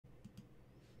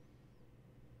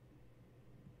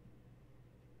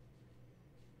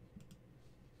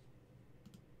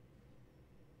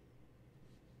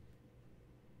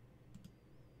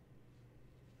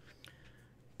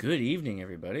Good evening,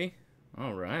 everybody.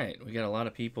 All right, we got a lot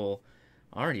of people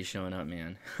already showing up,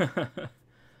 man.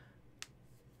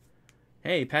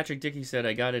 Hey, Patrick Dickey said,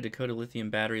 I got a Dakota lithium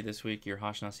battery this week. Your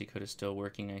Hashnasi code is still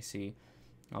working, I see.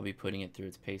 I'll be putting it through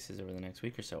its paces over the next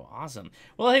week or so. Awesome.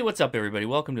 Well, hey, what's up, everybody?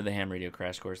 Welcome to the Ham Radio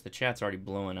Crash Course. The chat's already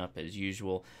blowing up as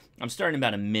usual. I'm starting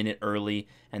about a minute early,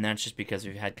 and that's just because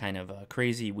we've had kind of a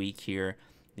crazy week here.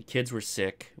 The kids were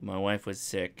sick. My wife was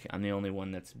sick. I'm the only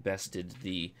one that's bested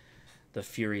the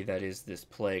fury that is this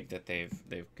plague that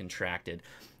they've contracted.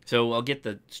 So I'll get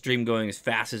the stream going as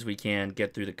fast as we can,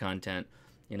 get through the content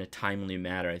in a timely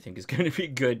manner. I think is going to be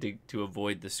good to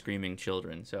avoid the screaming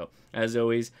children. So as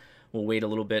always, we'll wait a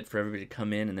little bit for everybody to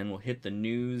come in, and then we'll hit the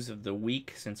news of the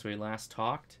week since we last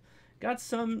talked. Got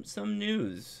some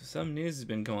news. Some news has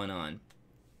been going on.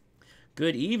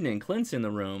 Good evening. Clint's in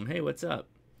the room. Hey, what's up?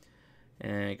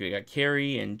 And we got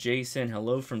Carrie and Jason.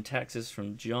 Hello from Texas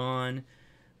from John.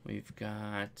 We've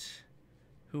got,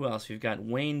 who else? We've got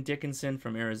Wayne Dickinson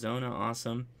from Arizona.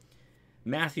 Awesome.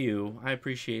 Matthew, I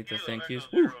appreciate the thank yous.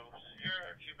 November.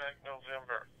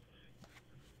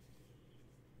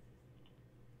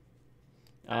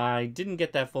 I didn't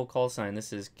get that full call sign.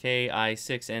 This is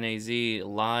KI6NAZ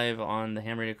live on the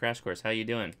Ham Radio Crash Course. How you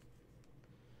doing?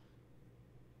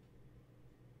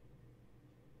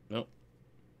 Nope.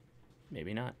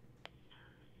 Maybe not.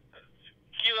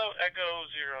 Kilo Echo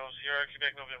 0, Sierra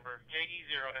Quebec November,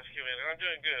 KE0SQN, and I'm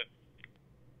doing good.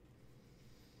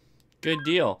 Good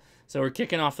deal. So we're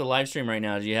kicking off the live stream right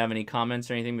now. Do you have any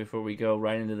comments or anything before we go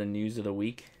right into the news of the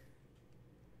week?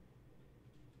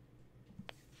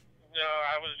 No,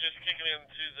 I was just kicking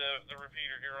into the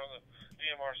repeater here on the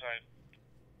DMR side.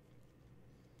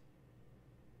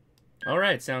 All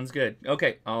right, sounds good.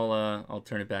 Okay, I'll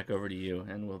turn it back over to you,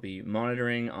 and we'll be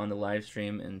monitoring on the live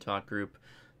stream and talk group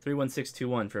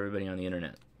 31621 for everybody on the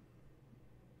internet.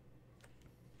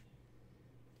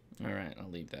 All right, I'll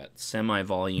leave that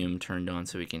semi-volume turned on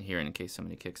so we can hear it in case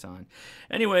somebody kicks on.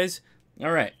 Anyways,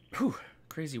 all right. Whew,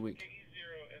 crazy week.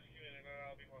 KE0SQN, and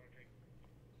I'll be monitoring.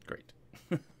 Great.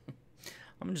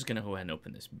 I'm just going to go ahead and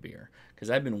open this beer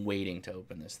because I've been waiting to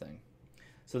open this thing.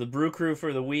 So the brew crew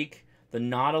for the week, the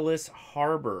Nautilus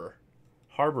Harborer,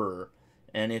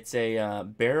 and it's a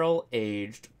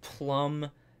barrel-aged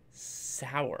plum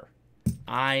sour.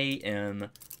 I am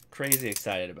crazy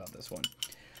excited about this one.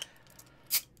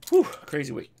 Whew,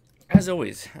 crazy week. As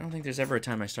always, I don't think there's ever a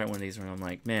time I start one of these where I'm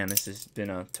like, man, this has been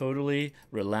a totally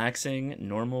relaxing,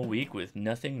 normal week with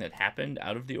nothing that happened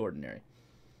out of the ordinary.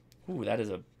 Ooh, that is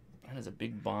a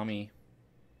big balmy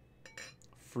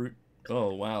fruit.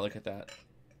 Oh, wow, look at that.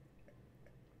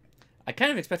 I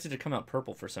kind of expected it to come out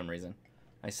purple for some reason.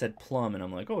 I said plum, and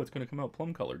I'm like, oh, it's going to come out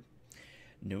plum colored.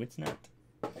 No, it's not.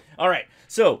 All right,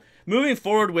 so moving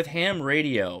forward with ham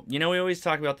radio. You know, we always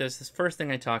talk about this. This first thing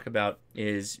I talk about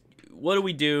is what do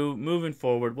we do moving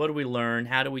forward? What do we learn?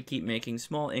 How do we keep making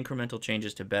small incremental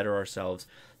changes to better ourselves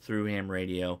through ham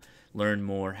radio? Learn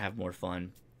more, have more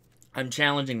fun. I'm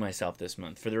challenging myself this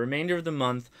month. For the remainder of the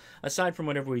month, aside from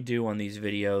whatever we do on these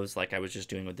videos, like I was just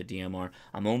doing with the DMR,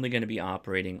 I'm only going to be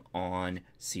operating on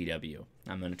CW.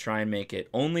 I'm going to try and make it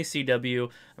only CW.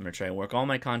 I'm going to try and work all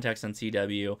my contacts on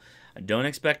CW. I don't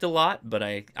expect a lot, but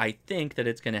I think that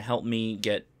it's going to help me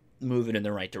get moving in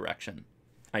the right direction.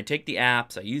 I take the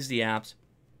apps, I use the apps.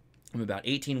 I'm about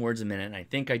 18 words a minute, and I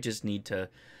think I just need to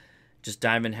just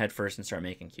dive in head first and start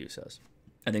making QSOs.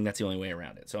 I think that's the only way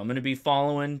around it. So I'm going to be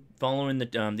following the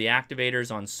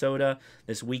activators on Soda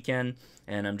this weekend,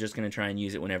 and I'm just going to try and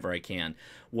use it whenever I can.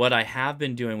 What I have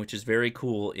been doing, which is very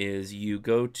cool, is you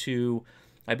go to,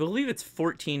 I believe it's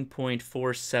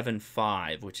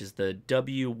 14.475, which is the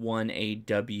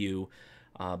W1AW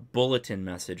bulletin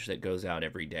message that goes out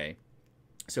every day.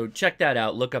 So check that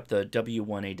out. Look up the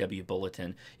W1AW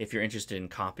bulletin if you're interested in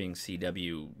copying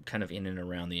CW kind of in and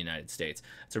around the United States.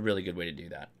 It's a really good way to do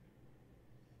that.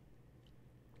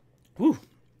 Whew.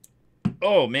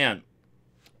 Oh, man.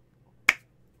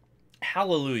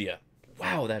 Hallelujah.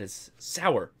 Wow, that is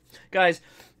sour. Guys,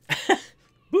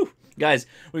 whew. Guys,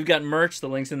 we've got merch. The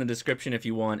link's in the description if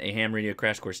you want a Ham Radio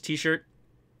Crash Course t-shirt.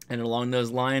 And along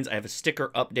those lines, I have a sticker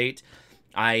update.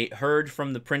 I heard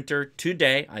from the printer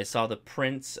today. I saw the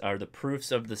prints or the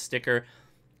proofs of the sticker.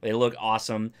 They look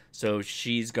awesome. So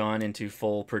she's gone into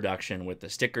full production with the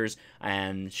stickers,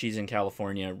 and she's in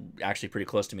California, actually pretty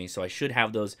close to me. So I should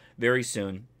have those very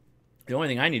soon. The only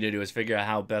thing I need to do is figure out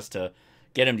how best to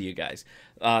get them to you guys.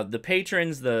 The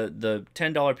patrons, the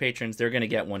 $10 patrons, they're going to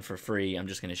get one for free. I'm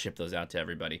just going to ship those out to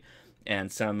everybody.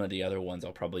 And some of the other ones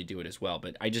I'll probably do it as well.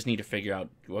 But I just need to figure out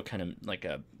what kind of, like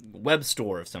a web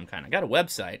store of some kind. I got a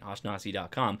website,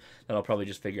 hashnasi.com, that I'll probably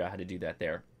just figure out how to do that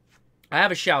there. I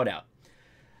have a shout out.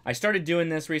 I started doing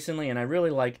this recently, and I really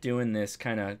like doing this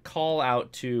kind of call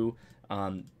out to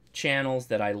channels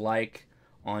that I like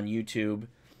on YouTube.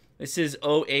 This is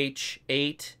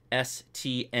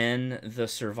OH8STN, the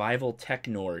Survival Tech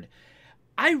Nord.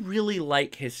 I really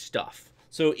like his stuff.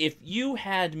 So if you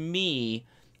had me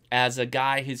as a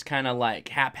guy who's kind of like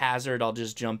haphazard, I'll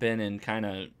just jump in and kind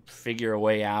of figure a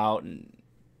way out, and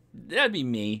that'd be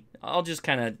me. I'll just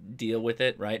kind of deal with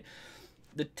it, right?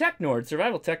 The Tech Nord,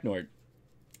 Survival Tech Nord,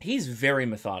 he's very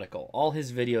methodical. All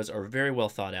his videos are very well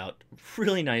thought out,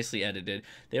 really nicely edited.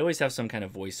 They always have some kind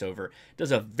of voiceover.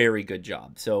 Does a very good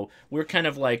job. So we're kind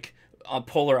of like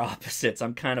polar opposites.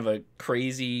 I'm kind of a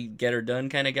crazy get-her-done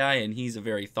kind of guy, and he's a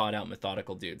very thought-out,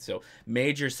 methodical dude. So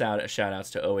major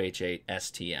shout-outs to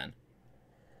OH8STN.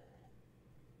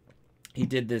 He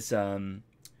did this, the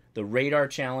Radar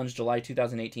Challenge July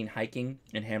 2018 hiking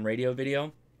and ham radio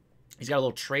video. He's got a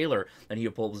little trailer that he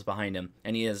pulls behind him,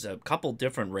 and he has a couple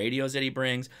different radios that he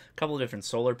brings, a couple different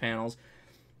solar panels.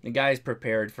 The guy's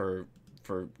prepared for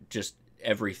just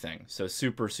everything. So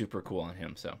super, super cool on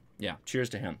him. So yeah, cheers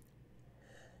to him.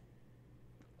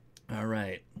 All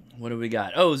right, what do we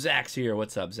got? Oh, Zach's here.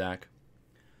 What's up, Zach?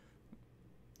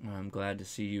 I'm glad to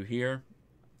see you here.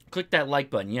 Click that like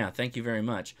button. Yeah, thank you very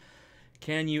much.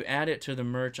 Can you add it to the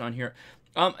merch on here?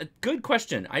 Good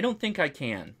question. I don't think I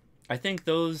can. I think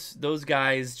those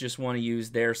guys just want to use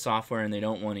their software, and they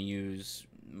don't want to use,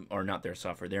 or not their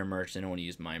software, their merch. They don't want to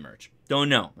use my merch. Don't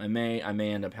know. I may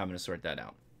end up having to sort that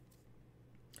out.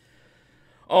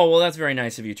 Oh, well, that's very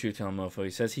nice of you, Truth Telling Mofo. He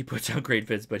says he puts out great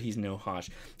vids, but he's no Hosh.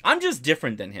 I'm just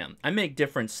different than him. I make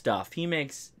different stuff. He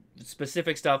makes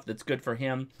specific stuff that's good for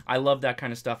him. I love that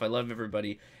kind of stuff. I love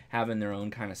everybody having their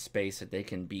own kind of space that they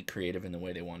can be creative in the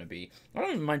way they want to be. I don't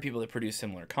even mind people that produce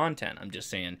similar content. I'm just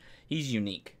saying he's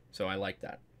unique. So I like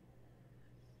that.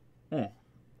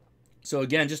 So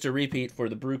again, just a repeat for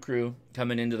the brew crew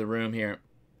coming into the room here.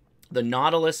 The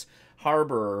Nautilus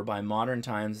Harborer by Modern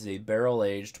Times is a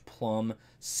barrel-aged plum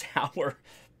sour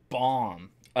bomb.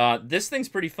 This thing's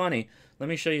pretty funny. Let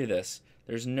me show you this.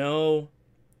 There's no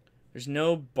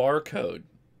barcode.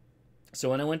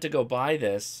 So when I went to go buy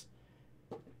this,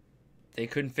 they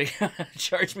couldn't figure out how to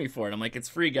charge me for it. I'm like, it's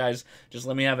free, guys. Just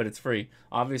let me have it. It's free.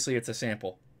 Obviously, it's a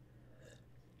sample.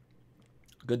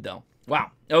 Good, though. Wow.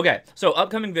 Okay, so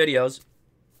upcoming videos.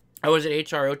 I was at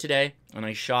HRO today, and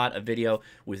I shot a video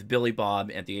with Billy Bob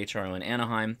at the HRO in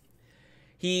Anaheim.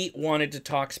 He wanted to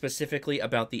talk specifically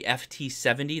about the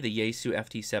FT70, the Yaesu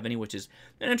FT70, which is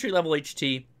an entry-level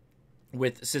HT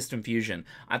with System Fusion.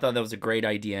 I thought that was a great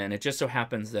idea, and it just so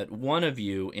happens that one of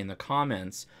you in the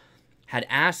comments had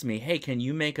asked me, hey, can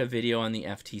you make a video on the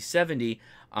FT70?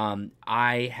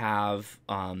 I have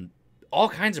all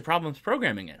kinds of problems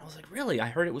programming it. I was like, really? I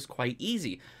heard it was quite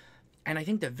easy. And I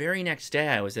think the very next day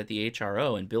I was at the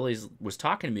HRO, and Billy was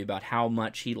talking to me about how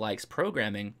much he likes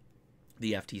programming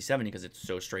the FT70 because it's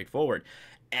so straightforward.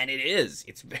 And it is.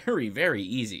 It's very, very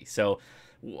easy. So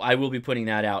I will be putting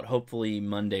that out hopefully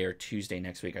Monday or Tuesday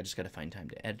next week. I just got to find time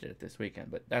to edit it this weekend,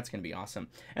 but that's going to be awesome.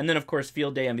 And then, of course,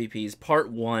 Field Day MVPs,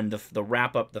 Part 1, the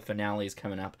wrap-up, the finale is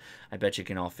coming up. I bet you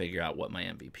can all figure out what my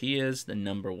MVP is, the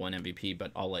number 1 MVP,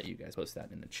 but I'll let you guys post that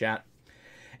in the chat.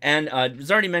 And it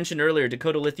was already mentioned earlier,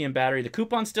 Dakota Lithium Battery. The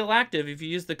coupon's still active. If you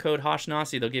use the code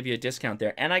HOSHNASI, they'll give you a discount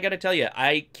there. And I got to tell you,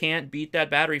 I can't beat that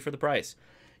battery for the price.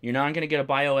 You're not going to get a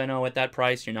Bio-NO at that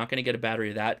price. You're not going to get a battery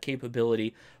of that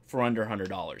capability for under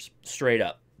 $100. Straight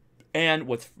up. And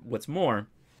what's more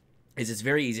is it's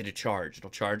very easy to charge.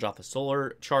 It'll charge off a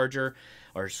solar charger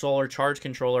or solar charge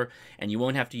controller, and you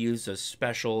won't have to use a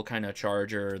special kind of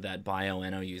charger that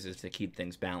Bio-NO uses to keep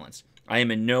things balanced. I am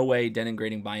in no way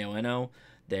denigrating Bio-NO.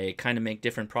 They kind of make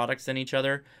different products than each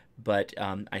other, but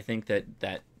I think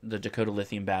that the Dakota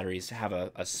Lithium batteries have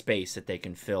a space that they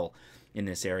can fill in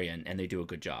this area, and they do a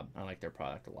good job. I like their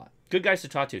product a lot. Good guys to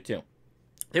talk to, too.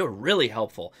 They were really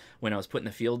helpful when I was putting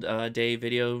the Field Day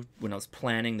video, when I was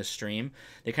planning the stream.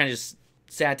 They kind of just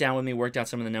sat down with me, worked out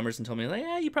some of the numbers, and told me, like,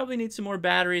 yeah, you probably need some more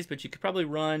batteries, but you could probably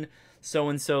run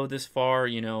so-and-so this far,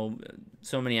 you know,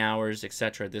 so many hours,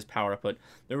 etc., this power output.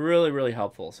 They're really, really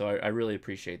helpful, so I really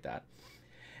appreciate that.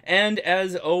 And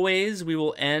as always, we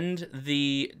will end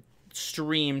the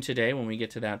stream today when we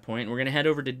get to that point. We're going to head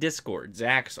over to Discord.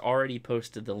 Zach's already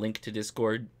posted the link to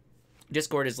Discord.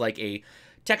 Discord is like a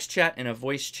text chat and a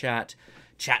voice chat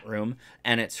chat room,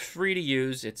 and it's free to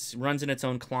use. It runs in its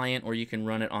own client, or you can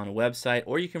run it on a website,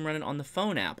 or you can run it on the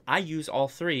phone app. I use all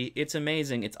three. It's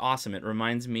amazing. It's awesome. It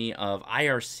reminds me of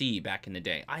IRC back in the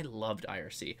day. I loved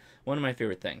IRC. One of my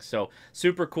favorite things. So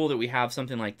super cool that we have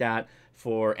something like that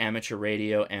for amateur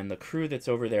radio, and the crew that's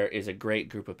over there is a great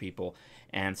group of people.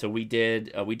 And so we do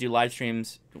live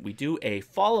streams. We do a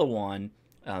follow-on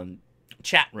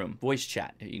chat room, voice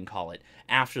chat, you can call it,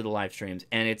 after the live streams,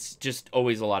 and it's just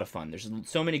always a lot of fun. There's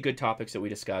so many good topics that we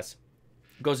discuss.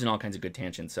 It goes in all kinds of good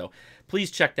tangents, so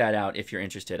please check that out if you're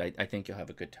interested. I think you'll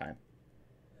have a good time.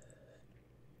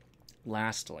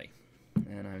 Lastly,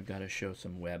 and I've got to show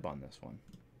some web on this one.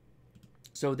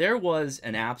 So there was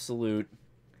an absolute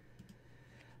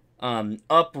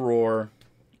uproar.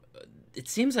 It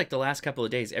seems like the last couple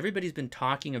of days, everybody's been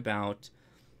talking about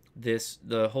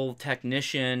the whole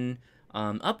technician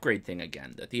upgrade thing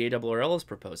again that the ARRL is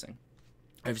proposing.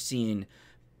 I've seen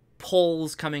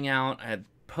polls coming out. I have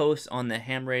posts on the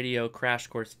Ham Radio Crash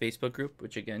Course Facebook group,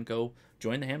 which again, go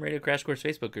join the Ham Radio Crash Course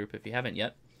Facebook group if you haven't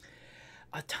yet.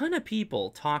 A ton of people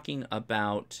talking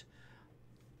about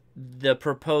the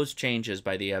proposed changes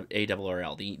by the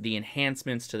ARRL, the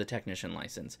enhancements to the technician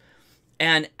license.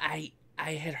 And I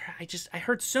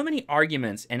heard so many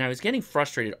arguments, and I was getting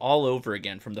frustrated all over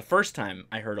again from the first time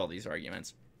I heard all these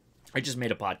arguments. I just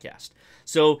made a podcast.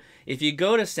 So if you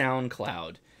go to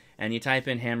SoundCloud and you type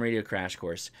in Ham Radio Crash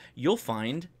Course, you'll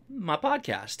find my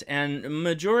podcast. And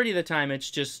majority of the time, it's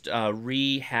just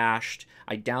rehashed.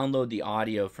 I download the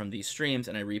audio from these streams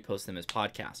and I repost them as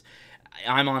podcasts.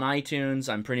 I'm on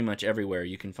iTunes. I'm pretty much everywhere.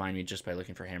 You can find me just by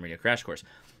looking for Ham Radio Crash Course.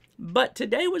 But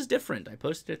today was different. I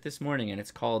posted it this morning, and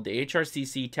it's called the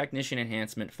HRCC Technician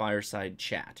Enhancement Fireside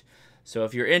Chat. So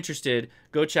if you're interested,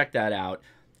 go check that out.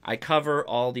 I cover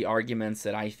all the arguments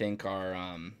that I think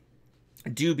are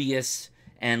dubious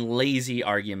and lazy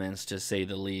arguments, to say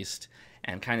the least,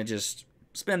 and kind of just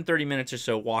spend 30 minutes or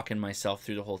so walking myself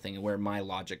through the whole thing and where my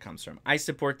logic comes from. I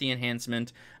support the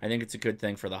enhancement. I think it's a good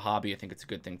thing for the hobby. I think it's a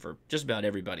good thing for just about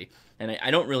everybody. And I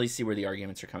don't really see where the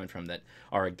arguments are coming from that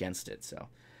are against it. So,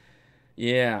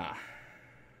 yeah.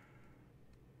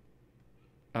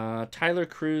 Tyler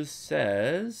Cruz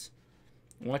says,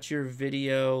 watch your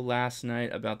video last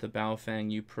night about the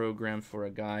Baofeng you programmed for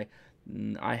a guy.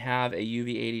 I have a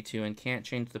UV82 and can't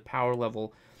change the power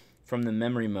level from the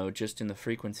memory mode, just in the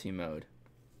frequency mode.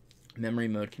 Memory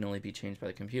mode can only be changed by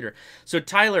the computer. So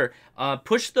Tyler,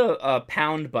 push the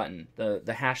pound button, the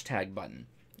hashtag button,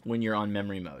 when you're on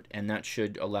memory mode, and that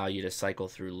should allow you to cycle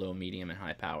through low, medium, and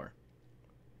high power.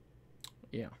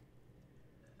 Yeah.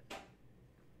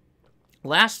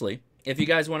 Lastly, if you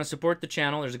guys want to support the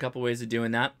channel, there's a couple ways of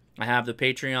doing that. I have the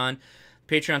Patreon.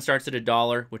 Patreon starts at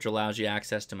 $1, which allows you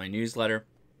access to my newsletter,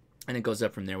 and it goes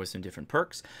up from there with some different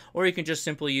perks. Or you can just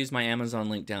simply use my Amazon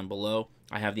link down below.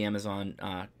 I have the Amazon.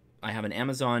 I have an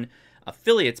Amazon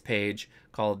affiliates page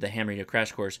called the Ham Radio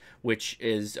Crash Course, which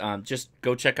is just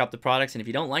go check out the products, and if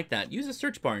you don't like that, use a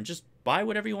search bar and just buy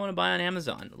whatever you want to buy on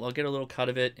Amazon. I'll get a little cut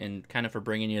of it, and kind of for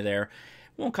bringing you there.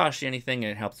 It won't cost you anything,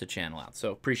 and it helps the channel out,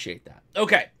 so appreciate that.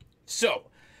 Okay, so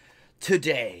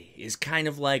today is kind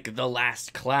of like the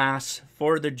last class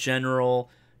for the general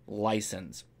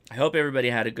license. I hope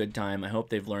everybody had a good time. I hope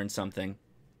they've learned something.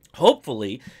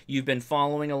 Hopefully, you've been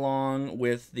following along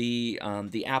with the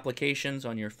applications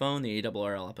on your phone, the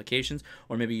ARRL applications,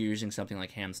 or maybe you're using something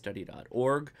like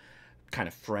hamstudy.org, kind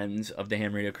of friends of the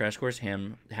Ham Radio Crash Course,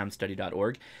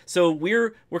 hamstudy.org. So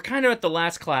we're kind of at the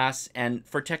last class, and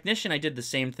for technician, I did the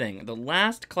same thing. The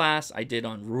last class I did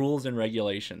on rules and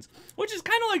regulations, which is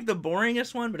kind of like the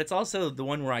boringest one, but it's also the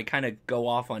one where I kind of go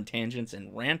off on tangents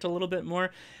and rant a little bit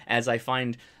more, as I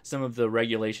find some of the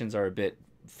regulations are a bit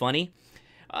funny.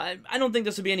 I don't think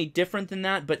this will be any different than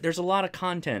that, but there's a lot of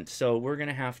content, so we're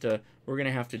gonna have to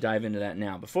dive into that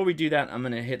now. Before we do that, I'm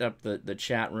gonna hit up the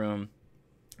chat room.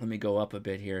 Let me go up a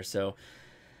bit here. So,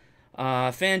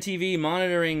 Fan TV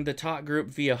monitoring the talk group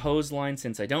via hose line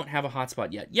since I don't have a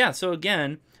hotspot yet. Yeah, so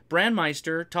again,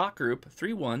 Brandmeister talk group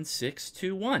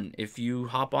 31621. If you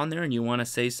hop on there and you want to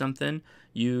say something,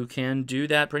 you can do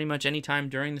that pretty much anytime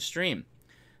during the stream.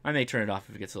 I may turn it off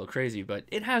if it gets a little crazy, but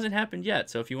it hasn't happened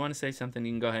yet. So if you want to say something,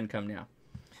 you can go ahead and come now.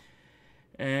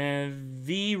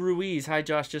 V. Ruiz, hi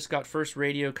Josh, just got first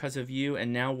radio because of you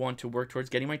and now want to work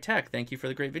towards getting my tech. Thank you for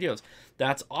the great videos.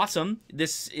 That's awesome.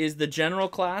 This is the general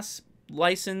class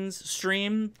license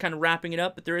stream, kind of wrapping it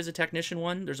up, but there is a technician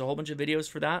one. There's a whole bunch of videos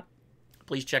for that.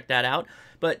 Please check that out.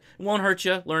 But it won't hurt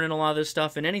you learning a lot of this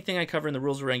stuff, and anything I cover in the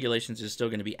rules and regulations is still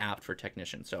going to be apt for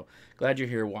technicians. So glad you're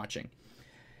here watching.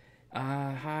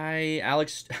 Hi,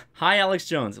 Alex. Hi, Alex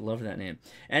Jones. I love that name.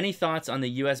 Any thoughts on the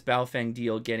U.S. Baofeng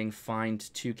deal getting fined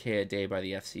 $2K a day by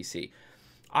the FCC?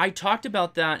 I talked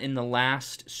about that in the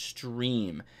last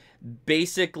stream.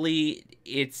 Basically,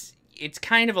 it's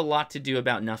kind of a lot to do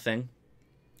about nothing.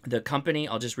 The company,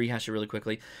 I'll just rehash it really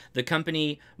quickly. The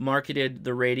company marketed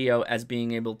the radio as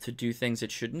being able to do things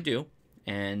it shouldn't do,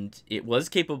 and it was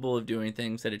capable of doing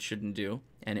things that it shouldn't do,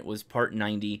 and it was Part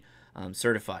 90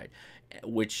 certified.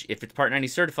 Which, if it's Part 90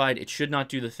 certified, it should not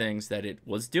do the things that it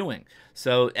was doing.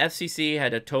 So FCC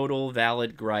had a total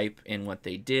valid gripe in what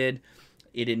they did.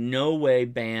 It in no way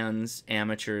bans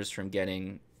amateurs from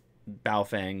getting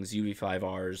Baofengs,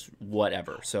 UV5Rs,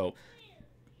 whatever. So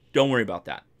don't worry about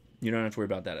that. You don't have to worry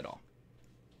about that at all.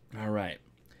 All right.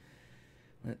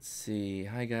 Let's see.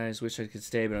 Hi guys. Wish I could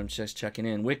stay, but I'm just checking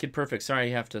in. Wicked Perfect. Sorry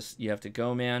you have to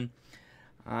go, man.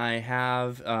 I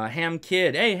have Ham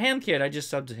Kid. Hey, Ham Kid. I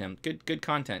just subbed to him. Good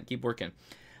content. Keep working.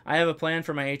 I have a plan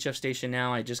for my HF station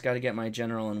now. I just got to get my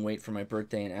general and wait for my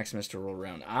birthday and Xmas to roll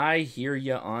around. I hear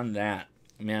you on that.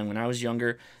 Man, when I was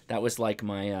younger, that was like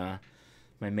my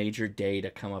my major day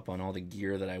to come up on all the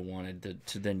gear that I wanted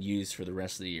to then use for the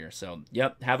rest of the year. So,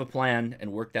 yep, have a plan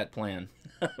and work that plan.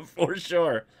 For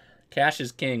sure. Cash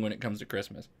is king when it comes to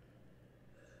Christmas.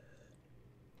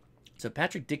 So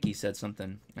Patrick Dickey said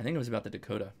something. I think it was about the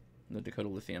Dakota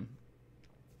Lithium.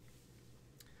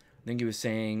 I think he was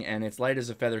saying, and it's light as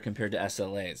a feather compared to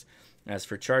SLAs. As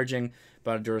for charging,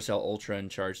 bought a Duracell Ultra and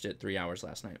charged it 3 hours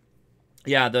last night.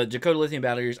 Yeah, the Dakota Lithium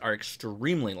batteries are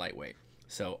extremely lightweight.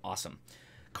 So awesome.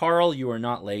 Carl, you are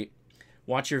not late.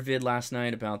 Watch your vid last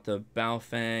night about the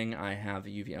Baofeng. I have a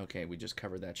UV. Okay, we just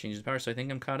covered that. Changes the power, so I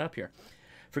think I'm caught up here.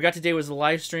 Forgot today was the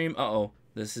live stream. Uh-oh.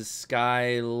 This is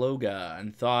Sky Loga,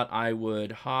 and thought I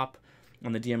would hop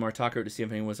on the DMR talker to see if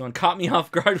anyone was on. Caught me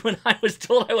off guard when I was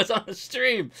told I was on the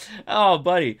stream. Oh,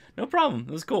 buddy. No problem.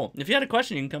 It was cool. If you had a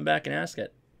question, you can come back and ask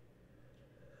it.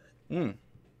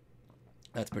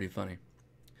 That's pretty funny.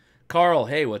 Carl,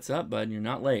 hey, what's up, bud? You're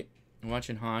not late. I'm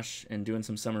watching Hosh and doing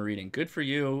some summer reading. Good for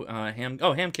you, Ham.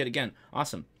 Oh, Ham Kid again.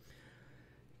 Awesome.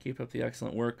 Keep up the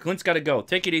excellent work. Clint's got to go.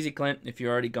 Take it easy, Clint, if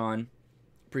you're already gone.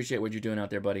 Appreciate what you're doing out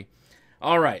there, buddy.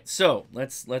 All right, so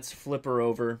let's flip her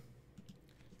over,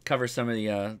 cover some of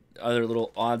the other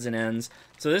little odds and ends.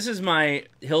 So this is my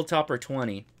Hilltopper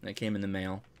 20 that came in the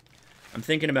mail. I'm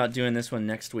thinking about doing this one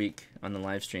next week on the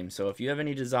live stream. So if you have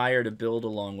any desire to build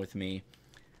along with me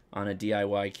on a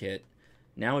DIY kit,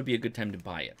 now would be a good time to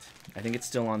buy it. I think it's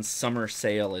still on summer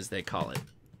sale, as they call it.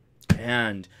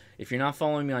 And if you're not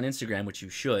following me on Instagram, which you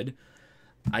should,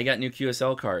 I got new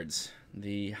QSL cards.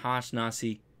 The Hosh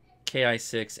Nasi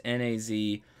KI6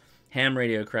 NAZ Ham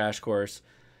Radio Crash Course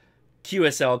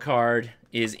QSL card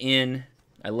is in.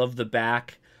 I love the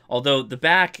back. Although the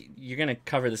back, you're going to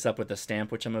cover this up with a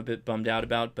stamp, which I'm a bit bummed out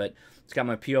about, but it's got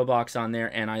my P.O Box on there,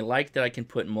 and I like that I can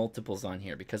put multiples on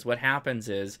here, because what happens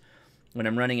is, when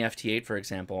I'm running FT8, for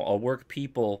example, I'll work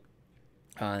people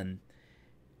on...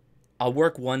 I'll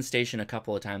work one station a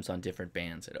couple of times on different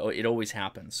bands. It always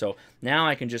happens. So now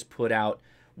I can just put out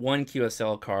one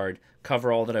QSL card, cover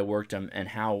all that I worked on, and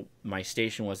how my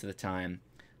station was at the time.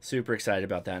 Super excited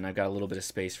about that, and I've got a little bit of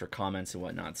space for comments and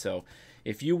whatnot. So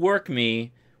if you work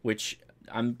me, which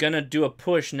I'm going to do a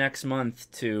push next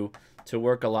month to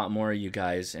work a lot more of you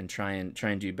guys and try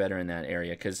and do better in that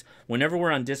area, because whenever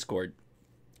we're on Discord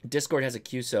has a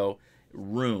QSO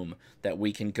room that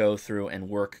we can go through and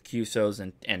work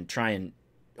QSOs and try and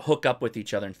hook up with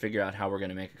each other and figure out how we're going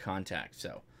to make a contact.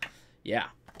 So, yeah.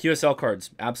 QSL cards,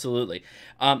 absolutely.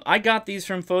 I got these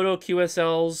from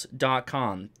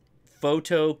photoqsls.com.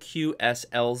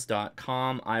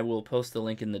 photoqsls.com. I will post the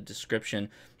link in the description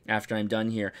after I'm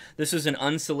done here. This was an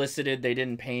unsolicited. They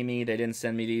didn't pay me. They didn't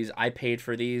send me these. I paid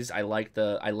for these. I like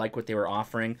what they were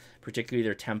offering, particularly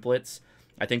their templates.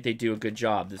 I think they do a good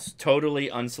job. This is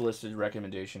totally unsolicited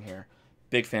recommendation here.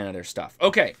 Big fan of their stuff.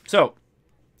 Okay, so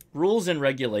rules and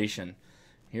regulation.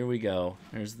 Here we go.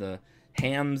 There's the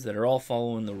hams that are all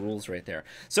following the rules right there.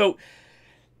 So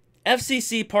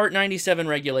FCC Part 97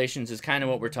 regulations is kind of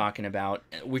what we're talking about.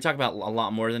 We talk about a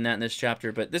lot more than that in this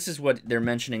chapter, but this is what they're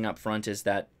mentioning up front, is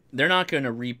that they're not going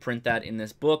to reprint that in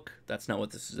this book. That's not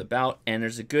what this is about. And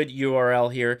there's a good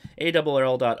URL here,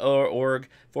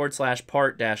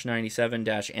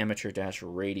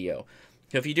 arrl.org/part-97-amateur-radio.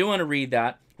 So if you do want to read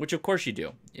that, which of course you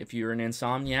do, if you're an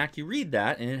insomniac, you read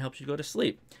that and it helps you go to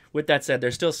sleep. With that said,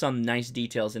 there's still some nice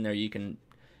details in there you can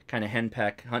kind of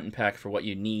hunt and peck for what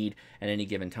you need at any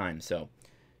given time. So,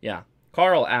 yeah.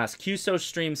 Carl asks, QSO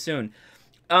stream soon.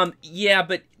 Yeah,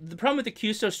 but the problem with the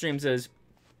QSO streams is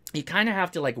you kind of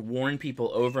have to like warn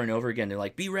people over and over again. They're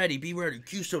like, be ready,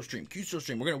 QSO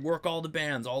stream. We're gonna work all the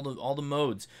bands, all the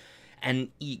modes, and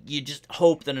you just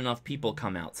hope that enough people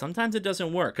come out. Sometimes it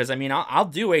doesn't work, because I mean, I'll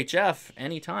do HF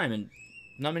anytime, and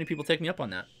not many people take me up on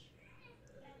that.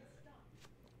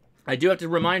 I do have to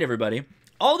remind everybody,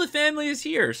 all the family is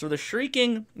here, so the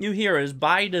shrieking you hear is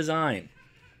by design,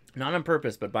 not on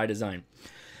purpose, but by design.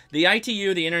 The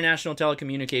ITU, the International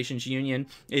Telecommunications Union,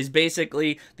 is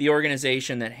basically the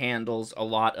organization that handles a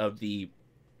lot of the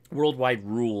worldwide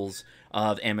rules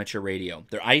of amateur radio.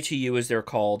 Their ITU, as they're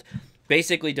called,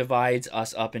 basically divides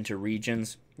us up into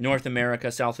regions. North America,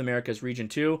 South America is region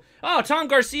 2. Oh, Tom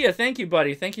Garcia, thank you,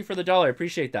 buddy. Thank you for the $1. I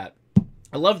appreciate that.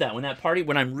 I love that.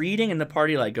 When I'm reading and the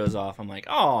party light goes off, I'm like,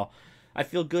 oh, I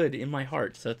feel good in my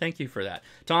heart. So thank you for that.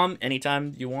 Tom,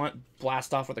 anytime you want,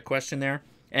 blast off with a question there.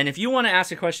 And if you want to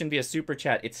ask a question via Super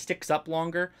Chat, it sticks up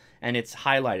longer and it's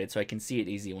highlighted so I can see it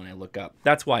easy when I look up.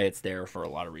 That's why it's there for a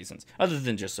lot of reasons, other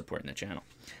than just supporting the channel.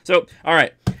 So, all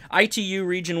right, ITU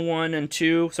Region 1 and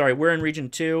 2. Sorry, we're in Region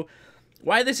 2.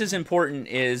 Why this is important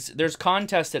is there's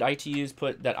contests that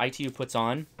ITU puts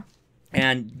on,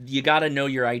 and you got to know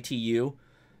your ITU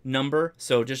number.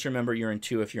 So just remember you're in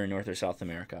 2 if you're in North or South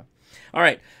America. All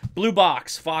right, blue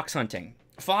box, fox hunting.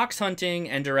 Fox hunting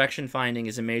and direction finding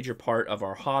is a major part of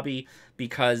our hobby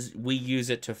because we use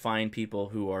it to find people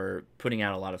who are putting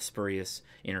out a lot of spurious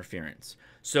interference.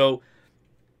 So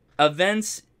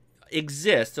events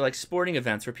exist, like sporting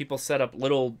events, where people set up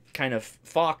little kind of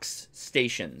fox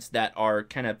stations that are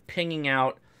kind of pinging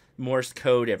out Morse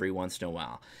code every once in a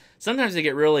while. Sometimes they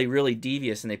get really, really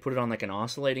devious and they put it on like an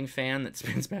oscillating fan that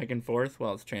spins back and forth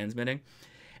while it's transmitting.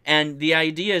 And the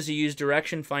idea is to use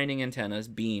direction finding antennas,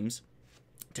 beams,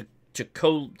 to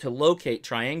locate,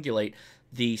 triangulate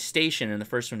the station, and the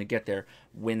first one to get there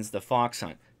wins the fox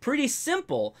hunt. Pretty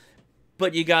simple,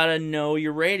 but you gotta know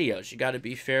your radios. You gotta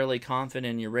be fairly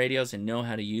confident in your radios and know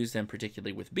how to use them,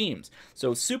 particularly with beams.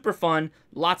 So super fun,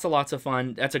 lots of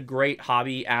fun. That's a great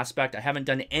hobby aspect. I haven't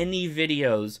done any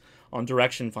videos on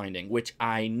direction finding, which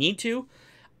I need to.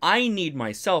 I need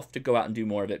myself to go out and do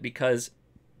more of it because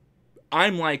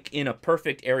I'm like in a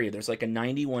perfect area. There's like a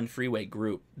 91 freeway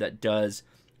group that does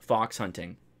fox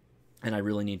hunting, and I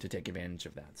really need to take advantage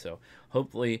of that. So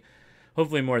hopefully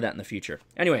more of that in the future.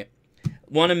 Anyway,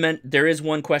 there is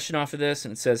one question off of this,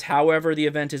 and it says, however the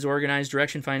event is organized,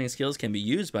 direction finding skills can be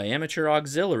used by amateur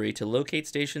auxiliary to locate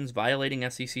stations violating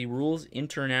FCC rules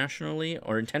internationally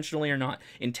or intentionally or not.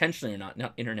 Intentionally or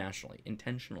not internationally.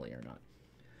 Intentionally or not.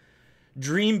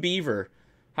 Dream Beaver.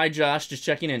 Hi, Josh. Just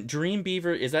checking in. Dream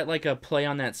Beaver, is that like a play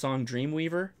on that song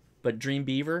Dreamweaver? But Dream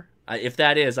Beaver? If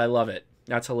that is, I love it.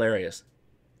 That's hilarious.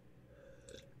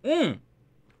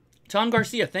 Tom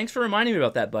Garcia, thanks for reminding me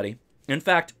about that, buddy. In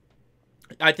fact,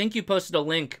 I think you posted a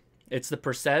link. It's the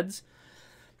Perseids.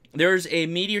 There's a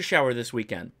meteor shower this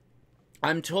weekend.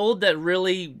 I'm told that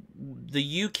really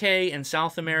the UK and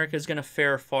South America is going to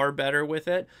fare far better with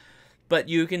it. But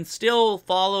you can still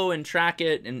follow and track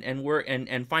it and work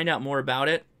and find out more about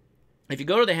it. If you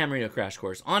go to the Ham Radio Crash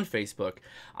Course on Facebook,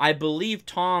 I believe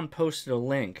Tom posted a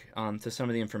link to some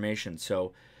of the information.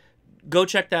 So go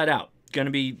check that out. Going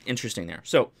to be interesting there.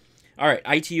 So, all right,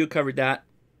 ITU covered that.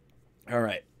 All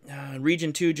right,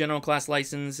 Region 2 general class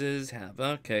licenses have,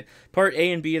 okay. Part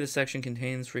A and B of the section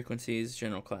contains frequencies,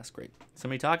 general class, great.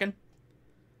 Somebody talking?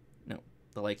 No,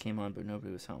 the light came on, but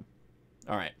nobody was home.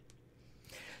 All right.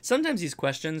 Sometimes these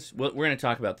questions, we're going to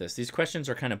talk about this. These questions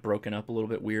are kind of broken up a little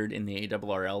bit weird in the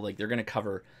ARRL. Like they're going to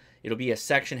cover, it'll be a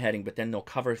section heading, but then they'll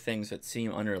cover things that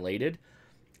seem unrelated.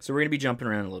 So we're going to be jumping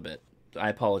around a little bit. I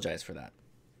apologize for that.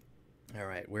 All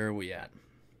right, where are we at?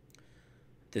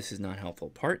 This is not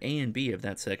helpful. Part A and B of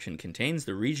that section contains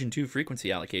the Region 2 frequency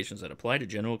allocations that apply to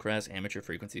general class amateur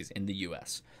frequencies in the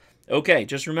U.S. Okay,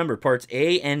 just remember, parts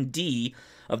A and D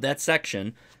of that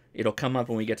section, it'll come up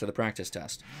when we get to the practice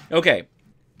test. Okay.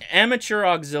 Amateur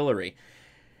auxiliary.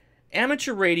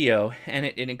 Amateur radio, and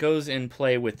it goes in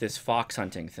play with this fox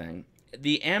hunting thing.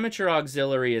 The amateur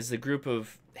auxiliary is the group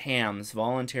of hams,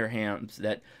 volunteer hams,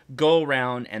 that go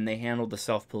around and they handle the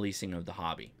self-policing of the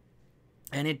hobby.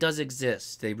 And it does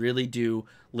exist. They really do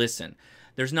listen.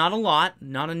 There's not a lot,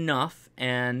 not enough,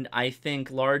 and I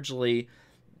think largely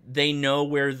they know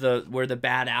where the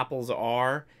bad apples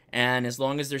are. And as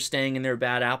long as they're staying in their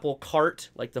bad apple cart,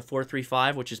 like the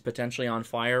 435, which is potentially on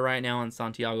fire right now on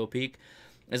Santiago Peak,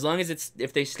 as long as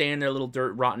if they stay in their little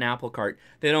dirt rotten apple cart,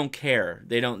 they don't care.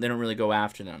 They don't really go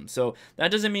after them. So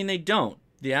that doesn't mean they don't.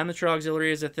 The amateur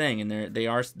auxiliary is a thing, and they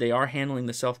are handling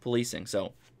the self-policing.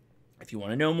 So if you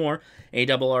want to know more,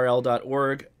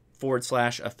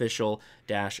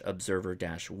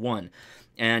 ARRL.org/official-observer-1.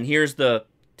 And here's the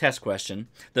test question.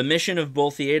 The mission of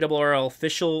both the ARRL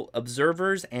official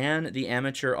observers and the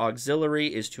amateur auxiliary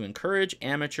is to encourage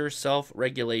amateur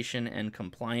self-regulation and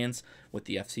compliance with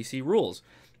the FCC rules.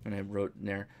 And I wrote in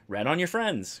there, rat on your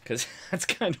friends, because that's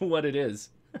kind of what it is.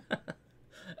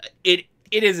 It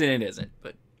is and it isn't,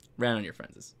 but rat on your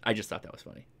friends. I just thought that was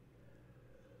funny.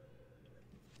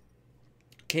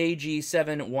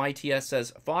 KG7YTS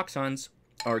says, fox hunts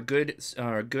are good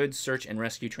search and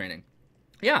rescue training.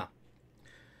 Yeah.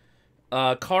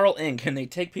 Carl Ing, can they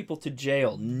take people to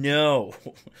jail? No.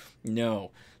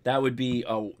 No. That would be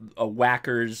a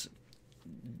whackers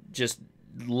just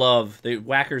love. The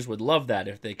whackers would love that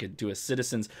if they could do an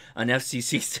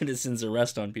FCC citizen's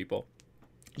arrest on people.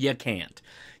 You can't.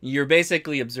 You're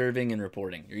basically observing and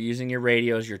reporting. You're using your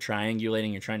radios, you're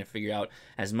triangulating, you're trying to figure out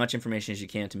as much information as you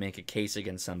can to make a case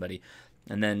against somebody.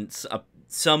 And then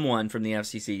someone from the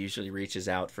FCC usually reaches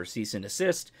out for cease and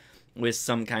desist with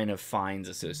some kind of fines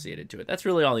associated to it. That's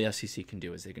really all the FCC can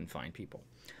do, is they can fine people.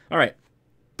 All right.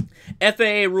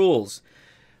 FAA rules.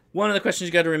 One of the questions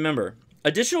you got to remember.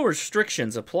 Additional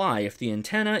restrictions apply if the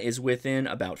antenna is within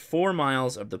about 4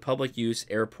 miles of the public use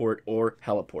airport or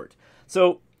heliport.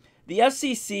 So the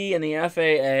FCC and the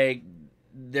FAA,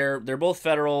 they're both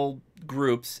federal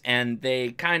groups, and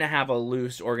they kind of have a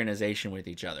loose organization with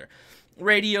each other.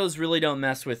 Radios really don't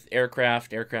mess with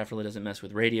aircraft. Aircraft really doesn't mess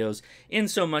with radios, in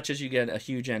so much as you get a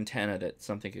huge antenna that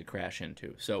something could crash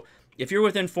into. So if you're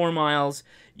within 4 miles,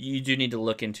 you do need to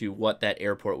look into what that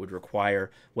airport would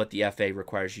require, what the FAA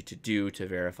requires you to do to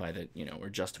verify that, or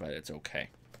justify that it's okay.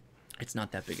 It's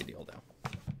not that big a deal, though.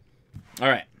 All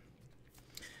right.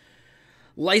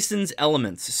 License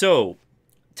elements. So,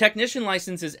 technician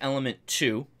license is element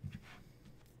 2.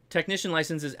 Technician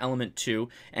license is element 2,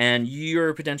 and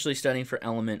you're potentially studying for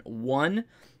element 1.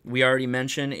 We already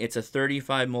mentioned it's a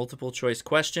 35 multiple choice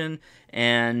question,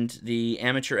 and the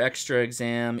amateur extra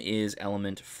exam is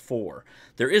element 4.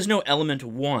 There is no element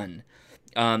 1.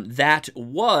 That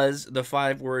was the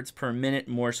 5 words per minute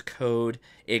Morse code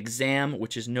exam,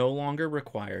 which is no longer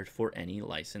required for any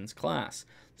license class.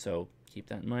 So keep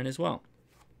that in mind as well.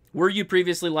 Were you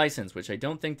previously licensed? Which I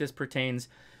don't think this pertains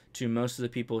to most of the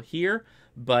people here,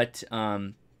 but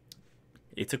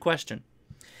it's a question.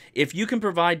 If you can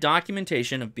provide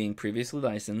documentation of being previously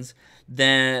licensed,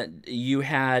 then you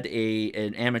had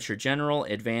an amateur general,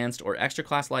 advanced, or extra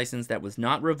class license that was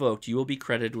not revoked, you will be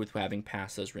credited with having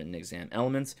passed those written exam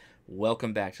elements.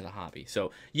 Welcome back to the hobby.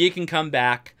 So you can come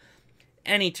back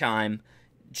anytime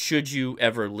should you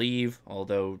ever leave,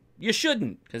 although you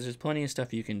shouldn't, because there's plenty of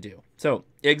stuff you can do. So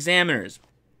examiners,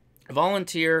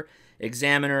 volunteer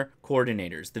examiner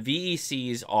coordinators. The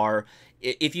VECs are,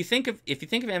 if you think of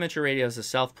amateur radio as a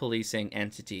self-policing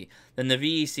entity, then the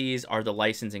VECs are the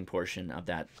licensing portion of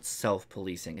that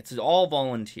self-policing. It's all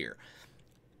volunteer.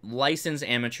 Licensed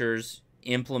amateurs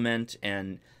implement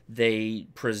and they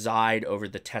preside over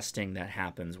the testing that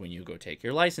happens when you go take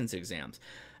your license exams.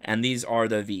 And these are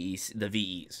the VEs,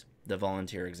 the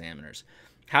volunteer examiners.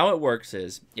 How it works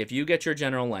is, if you get your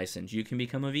general license, you can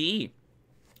become a VE.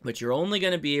 But you're only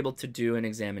going to be able to do an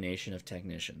examination of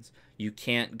technicians. You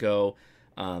can't go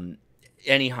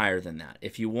any higher than that.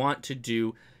 If you want to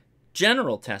do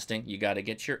general testing, you got to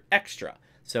get your extra.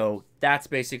 So that's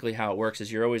basically how it works,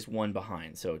 is you're always one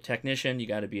behind. So technician, you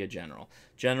got to be a general.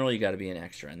 General, you got to be an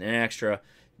extra. And then extra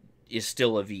is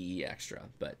still a VE extra.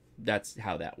 But that's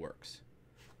how that works.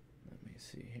 Let me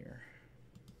see here.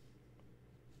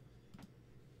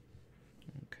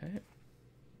 Okay.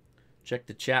 Check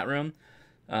the chat room.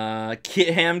 Ham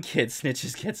kid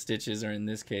snitches get stitches, or in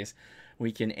this case,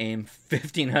 we can aim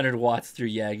 1,500 watts through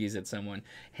Yagis at someone.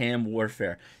 Ham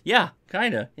warfare. Yeah,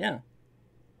 kinda, yeah.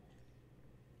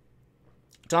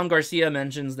 Tom Garcia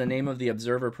mentions the name of the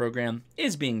Observer program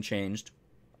is being changed.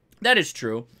 That is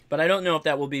true, but I don't know if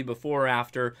that will be before or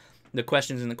after the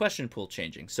questions in the question pool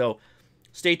changing. So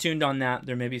stay tuned on that.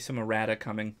 There may be some errata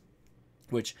coming,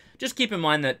 which just keep in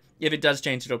mind that if it does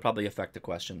change, it'll probably affect the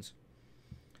questions.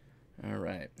 All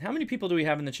right. How many people do we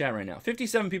have in the chat right now?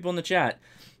 57 people in the chat.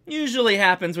 Usually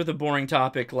happens with a boring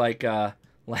topic like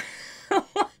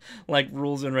like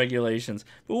rules and regulations.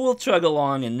 But we'll chug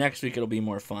along, and next week it'll be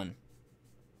more fun.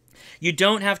 You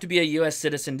don't have to be a U.S.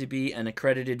 citizen to be an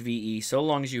accredited VE, so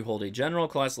long as you hold a general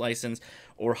class license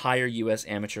or higher U.S.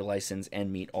 amateur license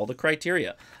and meet all the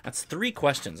criteria. That's 3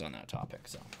 questions on that topic.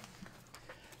 So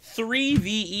 3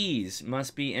 VEs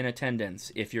must be in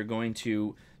attendance if you're going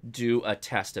to do a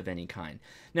test of any kind.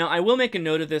 Now, I will make a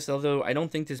note of this, although I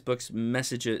don't think this book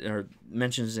mentions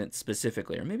it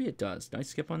specifically, or maybe it does. Did I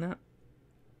skip on that?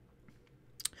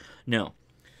 No.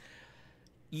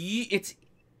 It's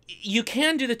You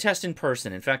can do the test in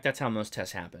person. In fact, that's how most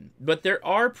tests happen. But there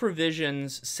are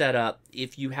provisions set up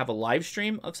if you have a live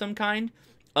stream of some kind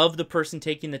of the person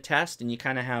taking the test, and you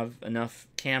kind of have enough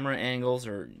camera angles,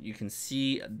 or you can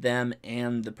see them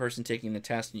and the person taking the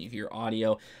test, and you hear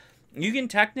audio. You can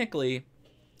technically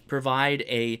provide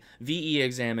a VE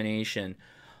examination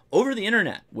over the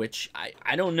internet, which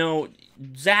I don't know.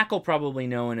 Zach will probably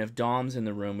know, and if Dom's in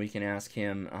the room, we can ask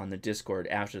him on the Discord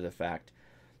after the fact.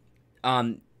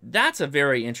 That's a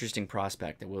very interesting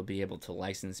prospect that we'll be able to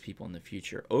license people in the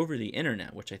future over the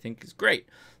internet, which I think is great.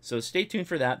 So stay tuned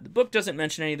for that. The book doesn't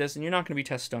mention any of this, and you're not going to be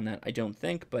tested on that, I don't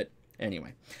think, but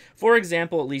anyway. For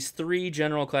example, at least 3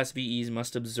 general class VEs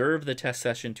must observe the test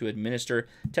session to administer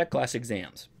tech class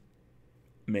exams.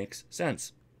 Makes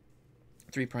sense.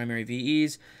 3 primary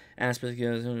VEs, aspect.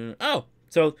 Oh,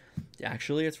 so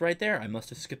actually it's right there. I must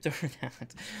have skipped over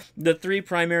that. The 3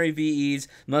 primary VEs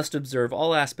must observe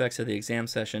all aspects of the exam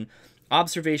session.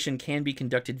 Observation can be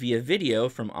conducted via video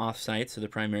from off-site, so the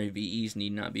primary VEs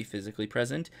need not be physically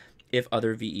present if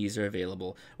other VEs are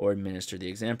available or administer the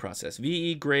exam process.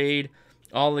 VE grade,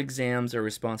 all exams are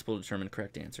responsible to determine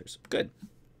correct answers. Good.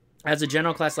 As a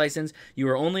general class license, you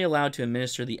are only allowed to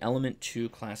administer the Element 2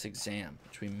 class exam,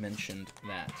 which we mentioned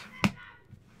that.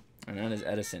 And that is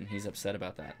Edison. He's upset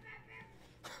about that.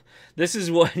 This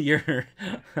is what your...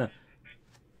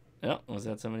 Oh, was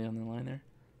that somebody on the line there?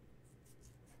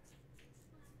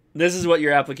 This is what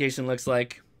your application looks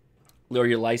like. Or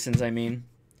your license, I mean,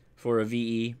 for a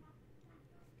VE.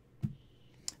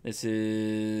 This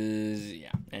is...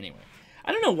 Yeah, anyway.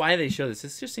 I don't know why they show this.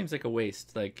 This just seems like a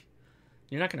waste. Like,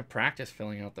 you're not going to practice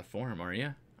filling out the form, are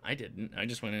you? I didn't. I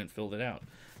just went in and filled it out.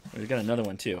 We've got another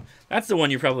one, too. That's the one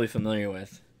you're probably familiar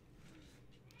with.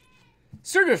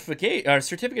 Certificate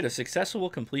of successful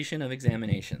completion of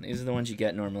examination. These are the ones you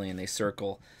get normally, and they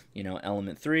circle, you know,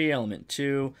 element 3, element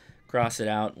 2, cross it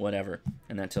out, whatever,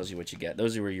 and that tells you what you get.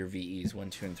 Those are where your VEs 1,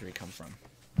 2, and 3 come from.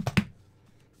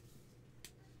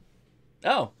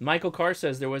 Oh, Michael Carr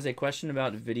says there was a question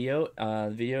about video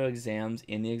exams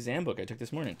in the exam book I took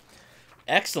this morning.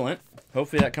 Excellent.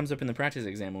 Hopefully that comes up in the practice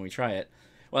exam when we try it.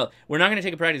 Well, we're not going to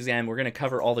take a practice exam. We're going to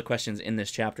cover all the questions in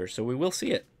this chapter, so we will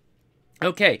see it.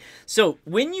 Okay, so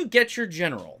when you get your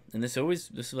general, and this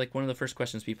is like one of the first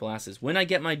questions people ask is, when I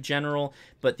get my general,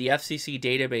 but the FCC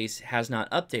database has not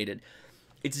updated,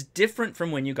 it's different from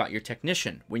when you got your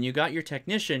technician. When you got your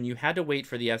technician, you had to wait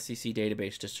for the FCC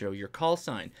database to show your call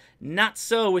sign. Not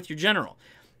so with your general.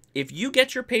 If you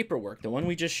get your paperwork, the one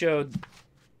we just showed,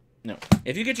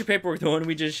 if you get your paperwork, the one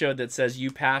we just showed that says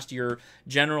you passed your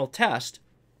general test,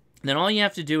 then all you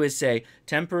have to do is say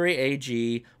temporary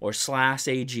AG or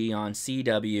 /AG on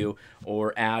CW,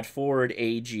 or add forward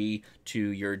AG to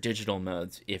your digital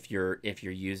modes if you're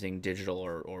using digital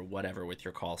or whatever with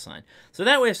your call sign. So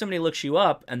that way, if somebody looks you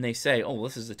up and they say, "Oh,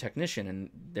 this is a technician,"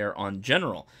 and they're on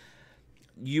general,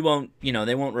 you won't,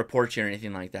 they won't report you or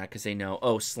anything like that, because they know,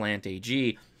 oh,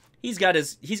 /AG. He's got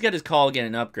his call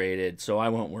getting upgraded, so I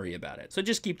won't worry about it. So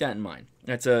just keep that in mind.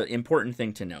 That's an important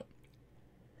thing to note.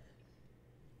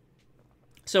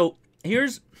 So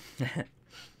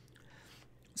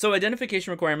so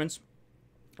identification requirements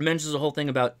mentions the whole thing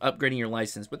about upgrading your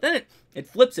license, but then it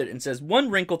flips it and says one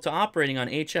wrinkle to operating on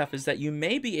HF is that you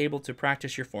may be able to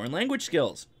practice your foreign language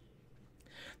skills.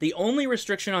 The only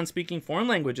restriction on speaking foreign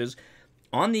languages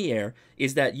on the air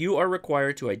is that you are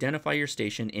required to identify your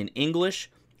station in English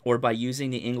or by using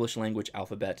the English language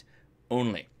alphabet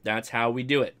only. That's how we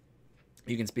do it.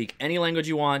 You can speak any language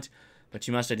you want, but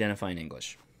you must identify in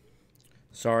English.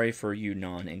 Sorry for you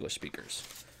non-English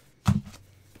speakers.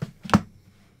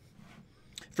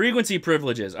 Frequency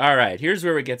privileges. All right, here's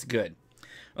where it gets good.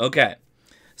 Okay,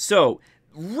 so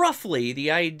roughly the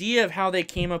idea of how they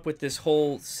came up with this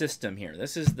whole system here.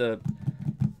 This is the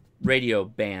radio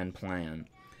band plan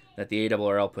that the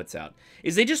ARRL puts out.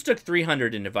 Is they just took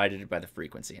 300 and divided it by the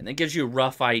frequency, and that gives you a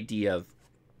rough idea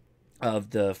of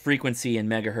the frequency in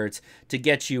megahertz to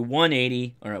get you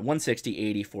 180 or 160,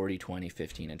 80, 40, 20,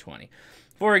 15, and 20.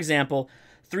 For example,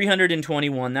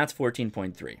 321, that's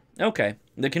 14.3. Okay,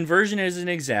 the conversion isn't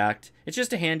exact. It's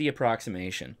just a handy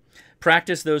approximation.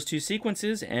 Practice those 2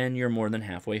 sequences and you're more than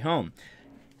halfway home.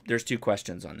 There's 2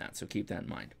 questions on that, so keep that in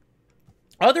mind.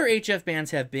 Other HF bands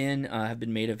have been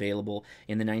made available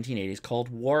in the 1980s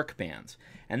called WARC bands.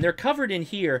 And they're covered in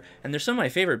here, and they're some of my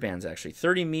favorite bands, actually.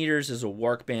 30 meters is a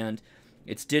WARC band.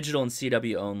 It's digital and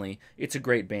CW only. It's a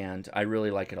great band. I really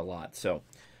like it a lot. So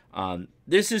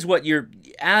this is what you're,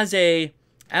 as a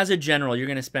general, you're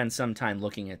going to spend some time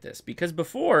looking at this. Because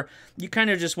before, you kind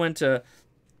of just went to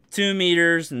 2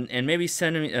 meters and maybe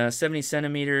 70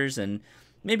 centimeters, and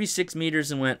maybe 6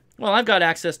 meters, and went, well, I've got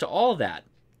access to all that.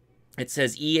 It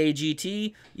says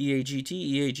EAGT, EAGT,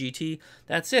 EAGT.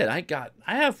 That's it. I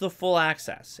have the full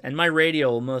access, and my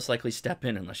radio will most likely step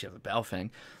in unless you have a Baofeng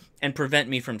and prevent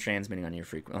me from transmitting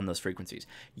on those frequencies.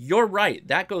 You're right.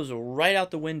 That goes right out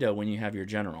the window when you have your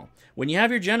general. When you have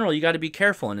your general, you got to be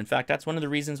careful. And in fact, that's one of the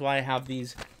reasons why I have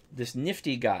this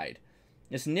nifty guide.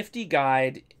 This nifty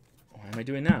guide. Why am I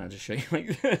doing that? I'll just show you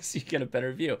like this so you get a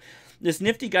better view. This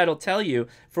nifty guide will tell you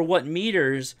for what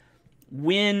meters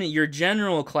when your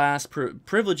general class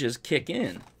privileges kick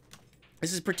in.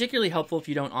 This is particularly helpful if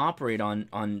you don't operate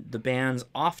on the bands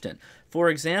often. For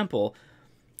example,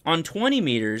 on 20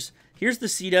 meters, here's the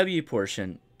CW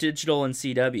portion, digital and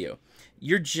CW.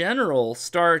 Your general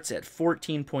starts at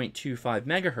 14.25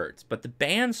 megahertz, but the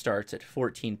band starts at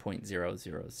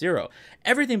 14.000.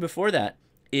 Everything before that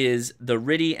is the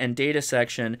RTTY and data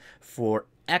section for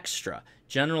extra.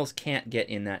 Generals can't get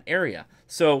in that area.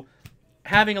 So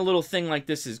having a little thing like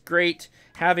this is great.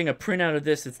 Having a printout of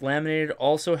this that's laminated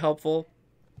also helpful.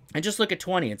 And just look at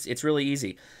 20. It's really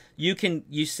easy.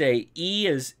 You say E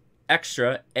is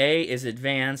extra, A is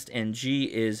advanced, and G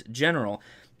is general.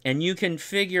 And you can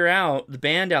figure out the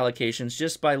band allocations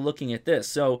just by looking at this.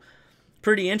 So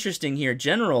pretty interesting here.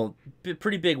 General,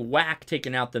 pretty big whack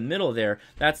taken out the middle there.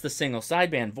 That's the single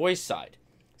sideband voice side.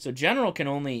 So general can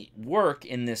only work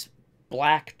in this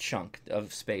black chunk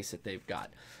of space that they've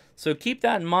got. So keep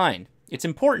that in mind. It's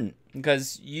important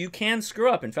because you can screw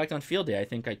up. In fact, on field day, I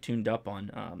think I tuned up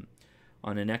on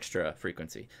an extra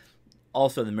frequency.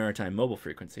 Also the maritime mobile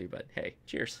frequency, but hey,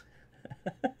 cheers.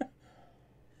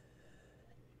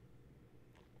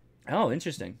 Oh,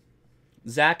 interesting.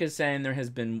 Zach is saying there has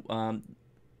been one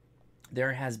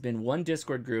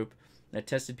Discord group that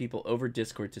tested people over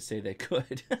Discord to say they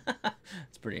could.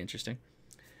 It's pretty interesting.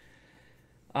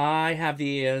 I have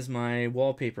the as my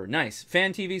wallpaper. Nice.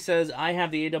 Fan TV says, I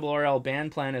have the ARRL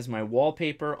band plan as my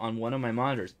wallpaper on one of my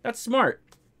monitors. That's smart.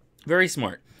 Very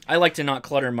smart. I like to not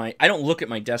clutter I don't look at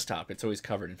my desktop. It's always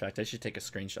covered. In fact, I should take a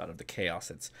screenshot of the chaos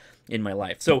that's in my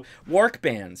life. So, WARC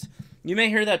bands. You may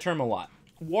hear that term a lot.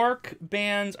 WARC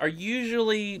bands are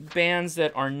usually bands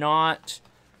that are not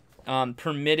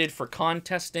permitted for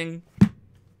contesting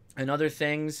and other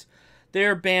things.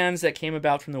 They're bands that came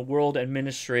about from the World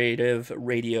Administrative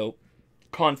Radio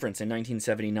Conference in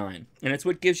 1979. And it's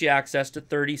what gives you access to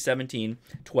 30, 17,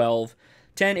 12,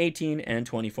 10, 18, and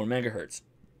 24 megahertz.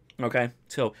 Okay?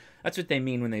 So that's what they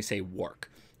mean when they say WARC.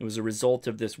 It was a result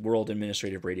of this World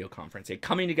Administrative Radio Conference. A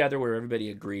coming together where everybody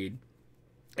agreed.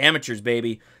 Amateurs,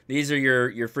 baby. These are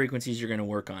your frequencies you're going to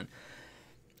work on.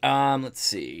 Let's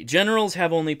see. Generals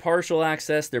have only partial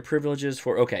access. Their privileges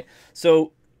for... Okay.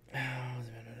 So...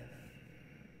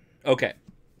 Okay.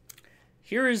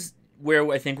 Here is where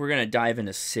I think we're going to dive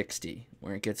into 60,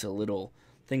 where it gets a little...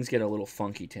 Things get a little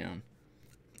funky town.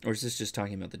 Or is this just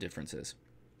talking about the differences?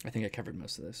 I think I covered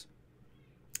most of this.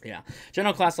 Yeah.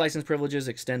 General class license privileges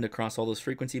extend across all those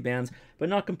frequency bands, but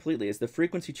not completely. As the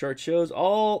frequency chart shows,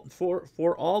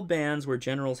 for all bands where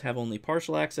generals have only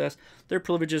partial access, their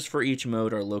privileges for each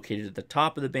mode are located at the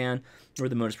top of the band where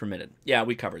the mode is permitted. Yeah,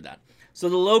 we covered that. So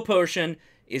the low portion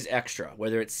is extra,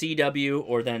 whether it's CW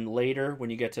or then later when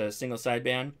you get to single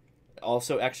sideband,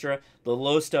 also extra. The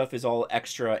low stuff is all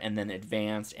extra and then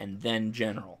advanced and then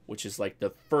general, which is like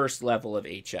the first level of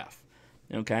HF.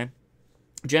 Okay?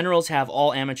 Generals have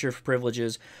all amateur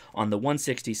privileges on the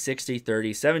 160, 60,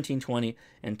 30, 17, 20,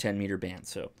 and 10 meter bands.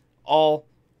 So all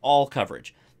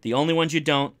coverage. The only ones you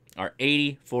don't are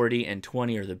 80, 40, and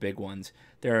 20 are the big ones.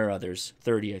 There are others.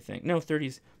 30, I think. No,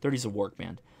 30's a WARC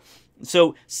band.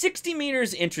 So 60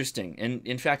 meters interesting. And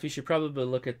in fact, we should probably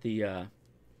look at the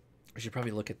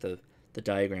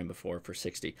diagram before for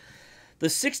 60. The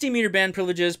 60-meter band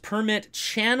privileges permit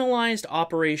channelized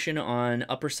operation on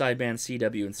upper sideband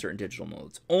CW in certain digital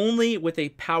modes, only with a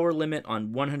power limit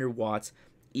on 100 watts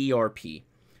ERP.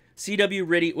 CW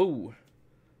RTTY, ooh.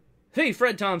 Hey,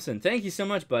 Fred Thompson, thank you so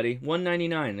much, buddy.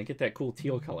 $1.99. I get that cool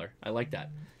teal color. I like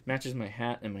that. Matches my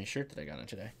hat and my shirt that I got on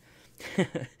today.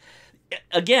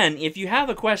 Again, if you have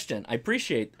a question, I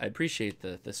appreciate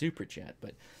the super chat,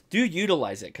 but do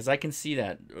utilize it because I can see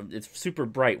that it's super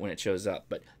bright when it shows up.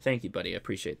 But thank you, buddy. I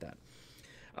appreciate that.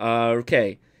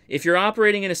 Okay. If you're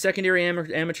operating in a secondary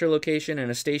amateur location and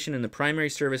a station in the primary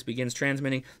service begins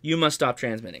transmitting, you must stop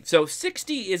transmitting. So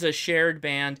 60 is a shared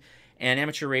band, and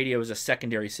amateur radio is a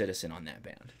secondary citizen on that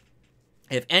band.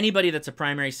 If anybody that's a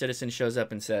primary citizen shows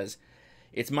up and says,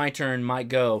 it's my turn, my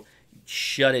go,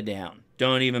 shut it down.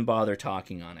 Don't even bother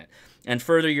talking on it. And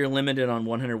further, you're limited on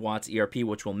 100 watts ERP,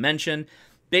 which we'll mention.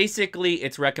 Basically,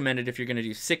 it's recommended if you're going to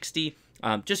do 60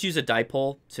 Just use a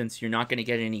dipole since you're not going to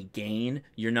get any gain.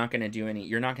 You're not going to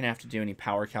have to do any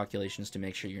power calculations to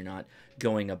make sure you're not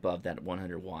going above that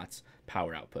 100 watts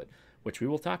power output, which we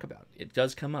will talk about. It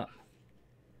does come up.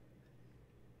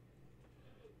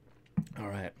 All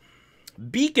right.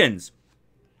 Beacons.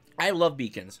 I love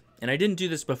beacons, and I didn't do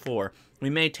this before. We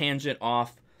may tangent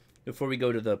off before we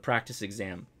go to the practice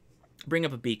exam. Bring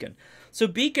up a beacon. So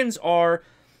beacons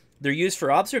they're used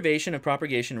for observation of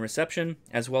propagation and reception,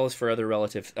 as well as for other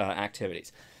relative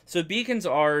activities. So beacons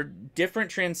are different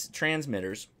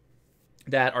transmitters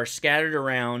that are scattered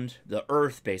around the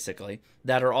Earth, basically,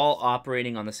 that are all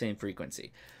operating on the same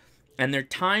frequency. And they're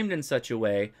timed in such a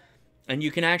way, and you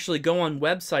can actually go on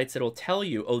websites that will tell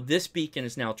you, oh, this beacon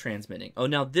is now transmitting. Oh,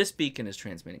 now this beacon is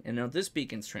transmitting. And now this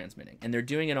beacon's transmitting. And they're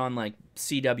doing it on, like,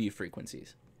 CW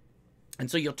frequencies. And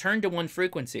so you'll turn to one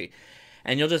frequency,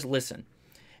 and you'll just listen.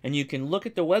 And you can look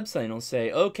at the website, and it'll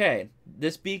say, okay,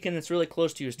 this beacon that's really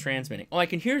close to you is transmitting. Oh, I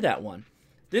can hear that one.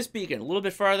 This beacon, a little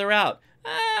bit farther out.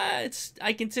 It's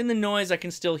in the noise, I can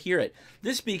still hear it.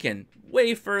 This beacon,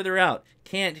 way further out,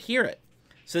 can't hear it.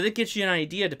 So that gets you an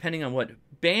idea, depending on what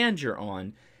band you're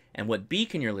on and what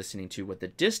beacon you're listening to, what the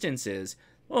distance is.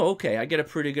 Oh, okay, I get a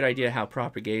pretty good idea how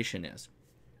propagation is.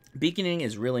 Beaconing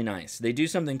is really nice. They do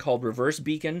something called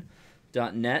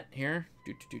reversebeacon.net here.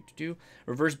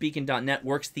 Reversebeacon.net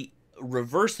works the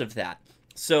reverse of that.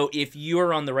 So if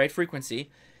you're on the right frequency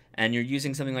and you're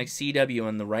using something like CW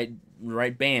on the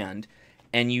right band,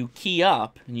 and you key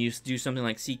up and you do something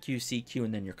like CQ,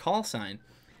 and then your call sign,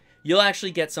 you'll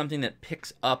actually get something that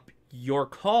picks up your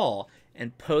call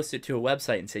and post it to a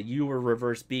website and say you were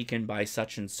reverse beacon by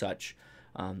such and such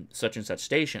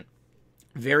station.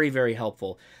 Very, very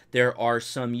helpful. There are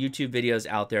some YouTube videos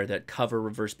out there that cover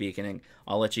reverse beaconing.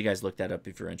 I'll let you guys look that up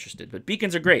if you're interested. But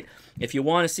beacons are great. If you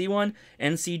want to see one,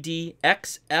 ncdxf.org.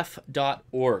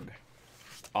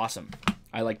 Awesome.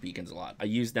 I like beacons a lot. I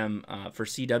use them for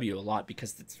CW a lot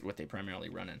because that's what they primarily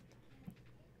run in.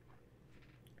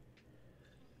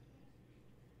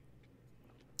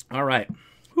 All right.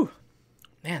 Whew.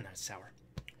 Man, that's sour.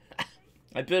 I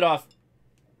might have bit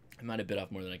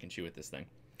off more than I can chew with this thing.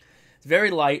 It's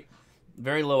very light,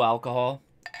 very low alcohol,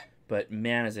 but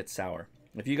man, is it sour.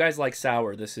 If you guys like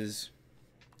sour, it's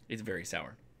very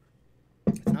sour.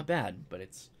 It's not bad, but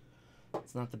it's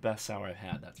not the best sour I've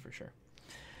had, that's for sure.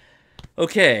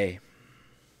 Okay.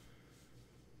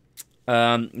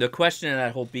 The question in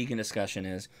that whole beacon discussion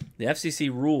is, the FCC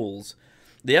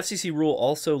rule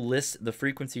also lists the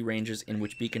frequency ranges in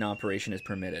which beacon operation is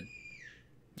permitted.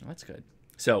 Oh, that's good.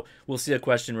 So we'll see a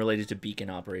question related to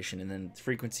beacon operation and then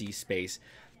frequency space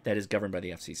that is governed by the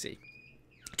FCC.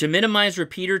 To minimize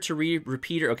repeater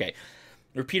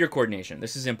coordination.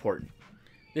 This is important.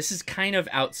 This is kind of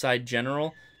outside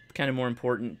general, kind of more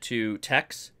important to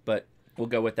techs, but we'll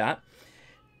go with that.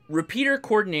 Repeater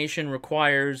coordination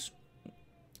requires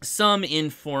some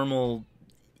informal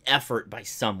effort by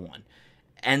someone.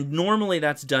 And normally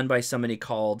that's done by somebody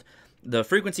called the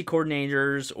frequency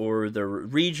coordinators or the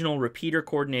regional repeater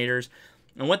coordinators.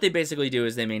 And what they basically do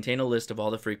is they maintain a list of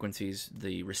all the frequencies,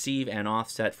 the receive and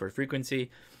offset for frequency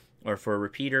or for a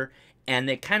repeater, and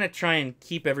they kind of try and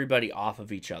keep everybody off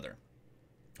of each other.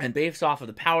 And based off of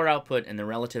the power output and the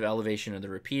relative elevation of the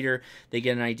repeater, they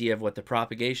get an idea of what the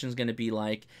propagation is going to be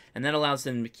like, and that allows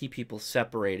them to keep people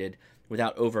separated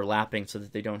without overlapping so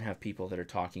that they don't have people that are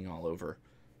talking all over.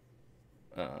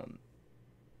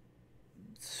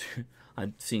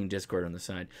 I'm seeing Discord on the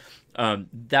side.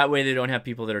 That way they don't have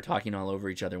people that are talking all over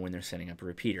each other when they're setting up a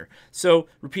repeater. So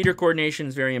repeater coordination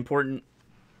is very important.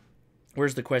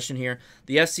 Where's the question here?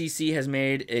 The FCC has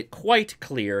made it quite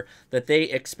clear that they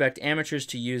expect amateurs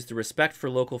to use the respect for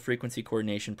local frequency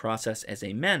coordination process as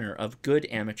a manner of good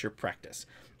amateur practice,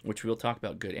 which we'll talk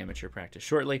about good amateur practice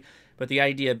shortly. But the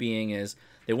idea being is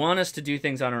they want us to do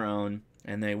things on our own,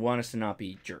 and they want us to not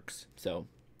be jerks. So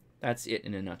that's it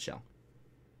in a nutshell.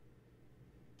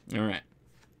 All right.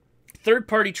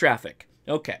 Third-party traffic.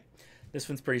 Okay. This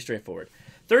one's pretty straightforward.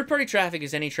 Third-party traffic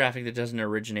is any traffic that doesn't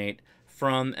originate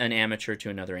from an amateur to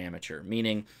another amateur,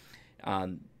 meaning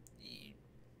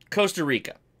Costa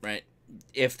Rica, right?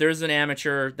 If there's an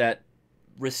amateur that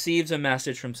receives a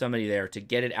message from somebody there to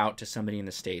get it out to somebody in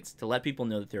the States to let people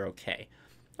know that they're okay,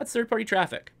 that's third-party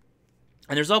traffic.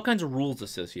 And there's all kinds of rules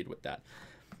associated with that.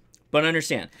 But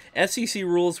understand, FCC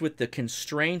rules with the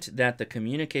constraint that the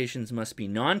communications must be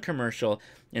non-commercial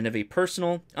and of a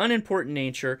personal, unimportant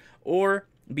nature, or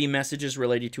be messages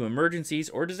related to emergencies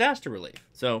or disaster relief.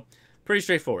 So, pretty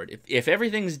straightforward. If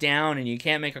everything's down and you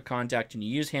can't make a contact and you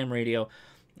use ham radio,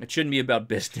 it shouldn't be about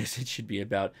business. It should be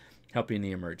about helping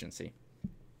the emergency.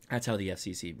 That's how the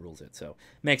FCC rules it, so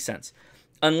makes sense.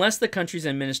 Unless the country's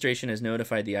administration has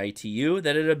notified the ITU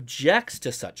that it objects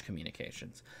to such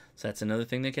communications. So that's another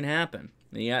thing that can happen.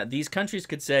 These countries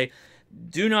could say,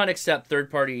 do not accept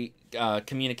third-party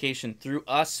communication through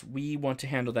us. We want to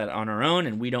handle that on our own,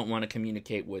 and we don't want to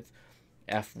communicate with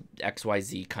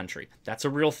XYZ country. That's a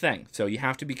real thing, so you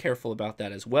have to be careful about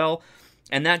that as well.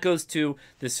 And that goes to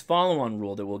this follow-on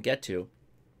rule that we'll get to.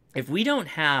 If we don't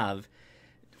have,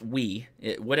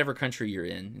 whatever country you're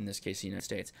in this case the United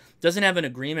States, doesn't have an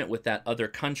agreement with that other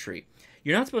country,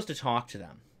 you're not supposed to talk to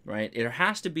them, right? It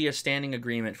has to be a standing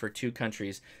agreement for two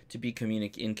countries to be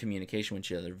in communication with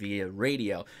each other via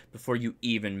radio before you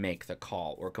even make the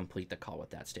call or complete the call with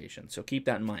that station. So keep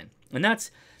that in mind. And that's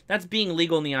being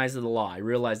legal in the eyes of the law. I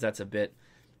realize that's a bit,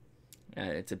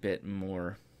 it's a bit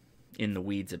more in the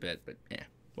weeds a bit, but yeah,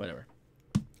 whatever.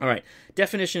 All right,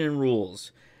 definition and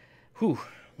rules.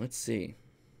 Let's see.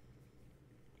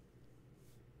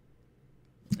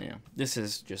 Yeah, this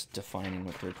is just defining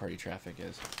what third-party traffic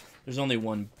is. There's only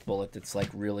one bullet that's like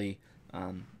really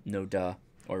no duh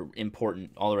or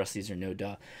important. All the rest of these are no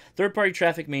duh. Third-party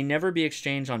traffic may never be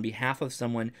exchanged on behalf of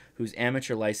someone whose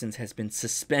amateur license has been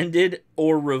suspended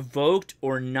or revoked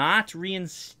or not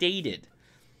reinstated.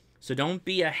 So don't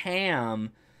be a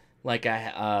ham like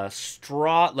a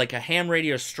ham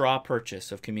radio straw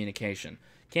purchase of communication.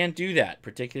 Can't do that,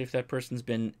 particularly if that person's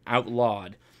been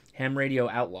outlawed. Ham radio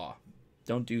outlaw.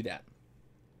 Don't do that.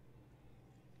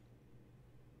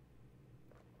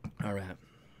 All right.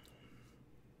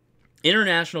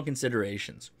 International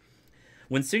considerations.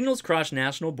 When signals cross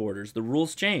national borders, the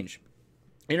rules change.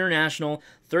 International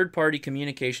third-party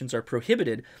communications are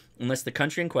prohibited unless the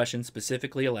country in question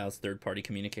specifically allows third-party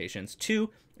communications to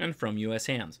and from U.S.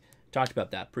 hams. Talked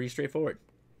about that. Pretty straightforward.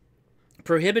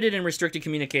 Prohibited and restricted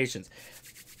communications.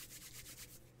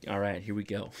 All right, here we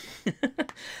go.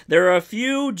 There are a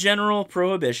few general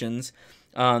prohibitions.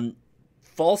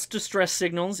 False distress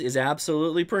signals is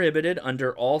absolutely prohibited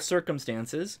under all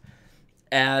circumstances,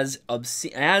 as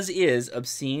is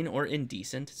obscene or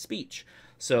indecent speech.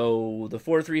 So the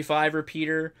 435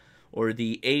 repeater or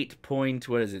the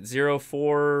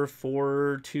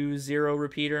 0.44420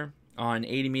 repeater on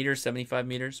 80 meters, 75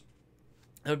 meters,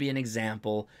 that would be an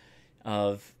example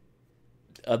of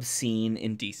obscene,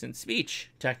 indecent speech.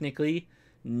 Technically,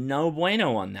 no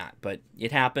bueno on that, but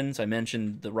it happens. I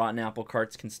mentioned the rotten apple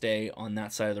carts can stay on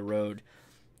that side of the road.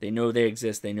 They know they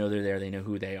exist. They know they're there. They know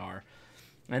who they are.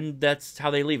 And that's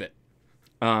how they leave it.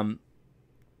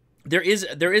 There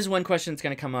is one question that's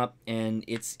going to come up, and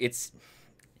it's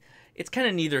kind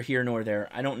of neither here nor there.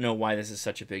 I don't know why this is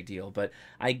such a big deal, but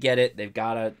I get it. They've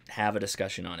got to have a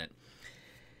discussion on it.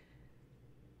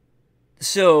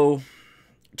 So,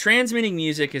 transmitting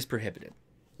music is prohibited.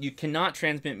 You cannot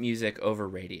transmit music over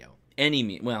radio.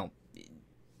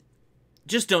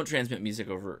 Just don't transmit music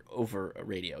over a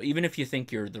radio, even if you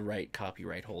think you're the right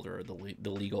copyright holder or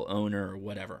the legal owner or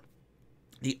whatever.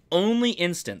 The only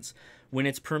instance when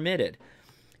it's permitted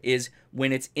is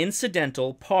when it's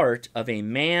incidental part of a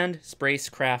manned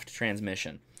spacecraft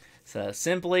transmission. So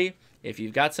simply, if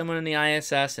you've got someone in the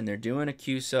ISS and they're doing a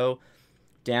QSO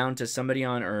down to somebody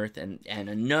on Earth and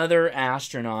another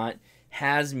astronaut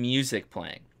has music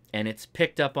playing and it's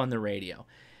picked up on the radio.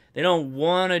 They don't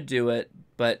want to do it,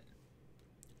 but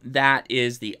that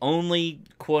is the only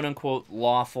quote-unquote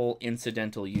lawful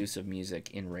incidental use of music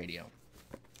in radio.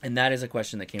 And that is a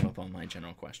question that came up on my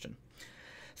general question.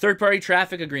 Third-party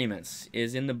traffic agreements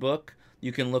is in the book.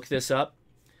 You can look this up.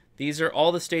 These are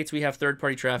all the states we have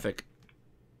third-party traffic.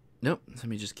 Nope, let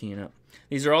me just key it up.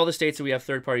 These are all the states that we have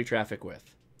third-party traffic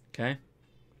with. Okay?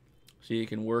 So you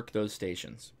can work those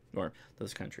stations or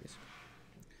those countries.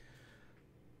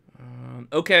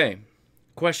 Okay.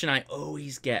 Question I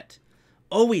always get.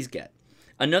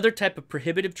 Another type of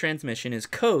prohibitive transmission is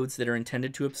codes that are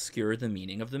intended to obscure the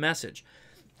meaning of the message.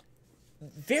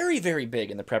 Very, very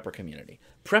big in the prepper community.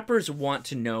 Preppers want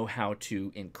to know how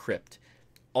to encrypt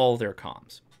all their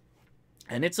comms.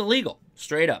 And it's illegal.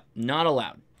 Straight up. Not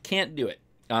allowed. Can't do it.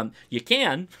 You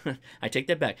can. I take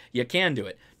that back. You can do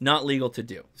it. Not legal to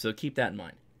do. So keep that in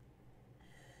mind.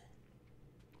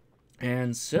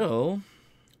 And so,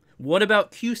 what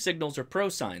about Q signals or pro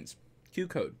signs? Q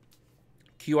code.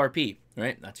 QRP,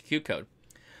 right? That's a Q code.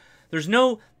 There's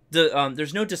no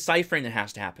deciphering that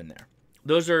has to happen there.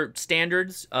 Those are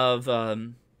standards of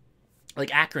like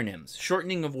acronyms,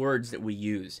 shortening of words that we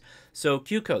use. So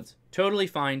Q codes, Totally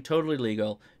fine, totally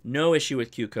legal, no issue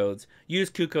with Q codes. Use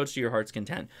Q codes to your heart's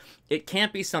content. It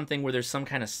can't be something where there's some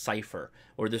kind of cipher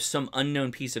or there's some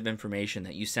unknown piece of information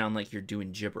that you sound like you're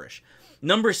doing gibberish.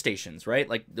 Number stations, right?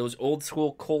 Like those old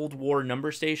school Cold War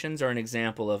number stations are an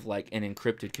example of like an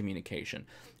encrypted communication.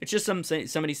 It's just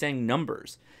somebody saying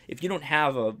numbers. If you don't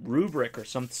have a rubric or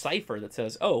some cipher that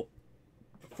says, oh,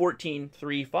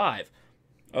 1435,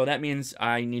 oh, that means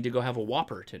I need to go have a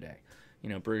Whopper today. You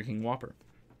know, Burger King Whopper.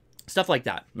 Stuff like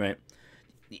that, right?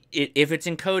 If it's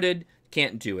encoded,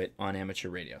 can't do it on amateur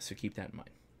radio, so keep that in mind.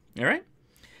 All right?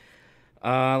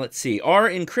 Let's see. Are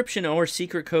encryption or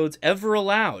secret codes ever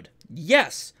allowed?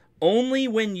 Yes, only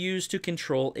when used to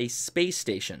control a space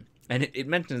station. And it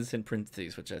mentions this in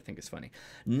parentheses, which I think is funny.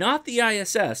 Not the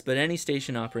ISS, but any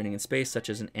station operating in space, such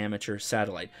as an amateur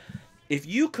satellite. If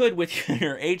you could, with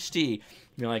your HT,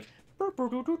 be like,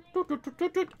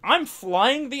 I'm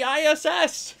flying the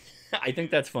ISS. I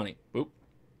think that's funny. Boop.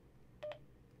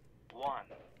 1.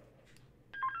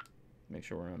 Make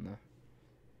sure we're on the...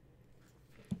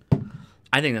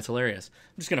 I think that's hilarious.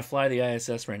 I'm just going to fly the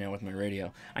ISS right now with my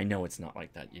radio. I know it's not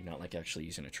like that. You're not like actually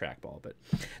using a trackball, but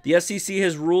the FCC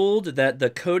has ruled that the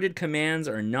coded commands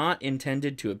are not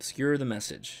intended to obscure the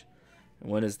message.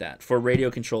 What is that? For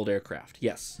radio-controlled aircraft.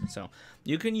 Yes. So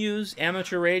you can use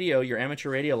amateur radio, your amateur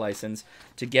radio license,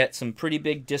 to get some pretty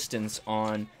big distance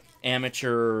on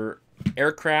amateur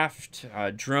aircraft,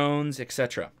 drones,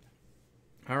 etc.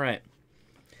 All right.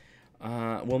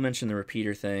 We'll mention the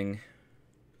repeater thing.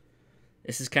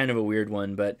 This is kind of a weird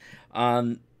one, but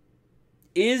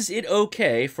is it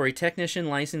okay for a technician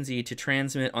licensee to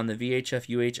transmit on the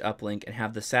VHF-UH uplink and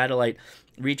have the satellite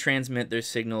retransmit their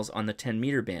signals on the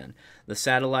 10-meter band? The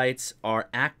satellites are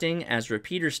acting as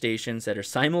repeater stations that are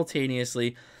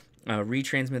simultaneously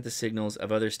retransmit the signals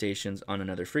of other stations on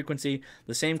another frequency.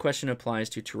 The same question applies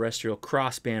to terrestrial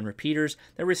crossband repeaters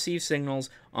that receive signals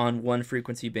on one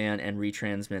frequency band and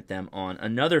retransmit them on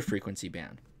another frequency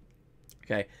band.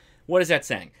 Okay, what is that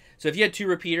saying? So if you had two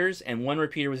repeaters and one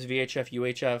repeater was VHF,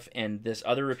 UHF, and this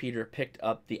other repeater picked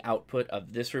up the output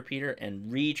of this repeater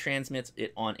and retransmits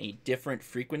it on a different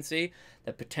frequency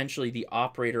that potentially the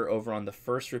operator over on the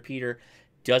first repeater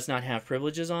does not have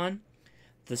privileges on,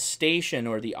 the station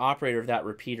or the operator of that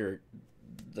repeater,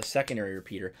 the secondary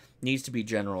repeater, needs to be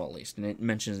general at least, and it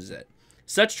mentions it.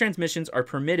 Such transmissions are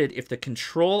permitted if the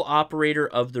control operator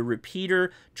of the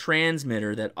repeater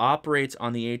transmitter that operates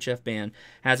on the HF band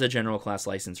has a general class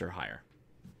license or higher.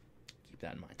 Keep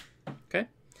that in mind. Okay?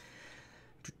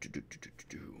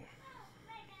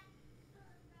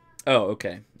 Oh,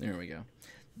 okay. There we go.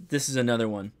 This is another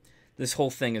one. This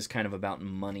whole thing is kind of about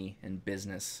money and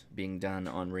business being done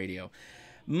on radio.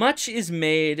 Much is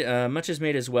made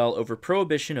as well over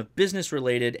prohibition of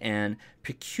business-related and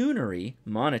pecuniary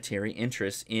monetary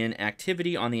interests in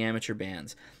activity on the amateur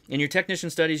bands. In your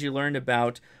technician studies, you learned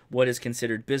about what is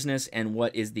considered business and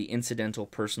what is the incidental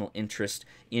personal interest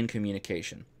in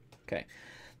communication. Okay.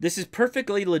 This is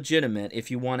perfectly legitimate if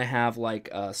you want to have like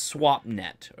a swap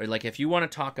net, or like if you want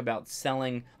to talk about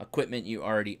selling equipment you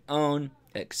already own,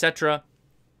 etc.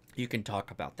 You can talk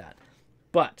about that.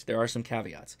 But there are some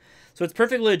caveats. So it's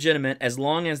perfectly legitimate as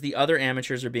long as the other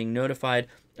amateurs are being notified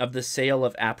of the sale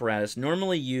of apparatus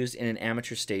normally used in an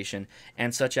amateur station,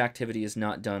 and such activity is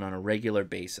not done on a regular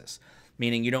basis.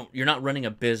 Meaning you're not running a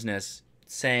business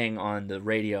saying on the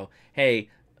radio, hey,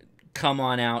 come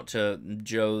on out to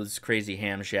Joe's Crazy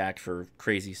Ham Shack for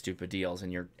crazy stupid deals,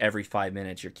 and every 5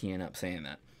 minutes you're keying up saying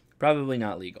that. Probably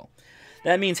not legal.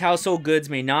 That means household goods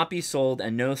may not be sold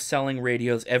and no selling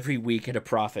radios every week at a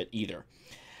profit either.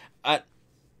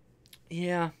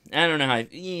 Yeah, I don't know how.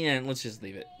 Yeah, let's just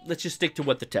leave it. Let's just stick to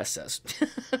what the test says.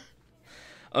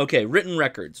 Okay, written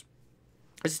records.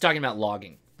 This is talking about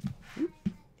logging.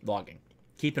 Logging.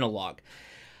 Keeping a log.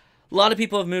 A lot of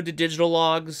people have moved to digital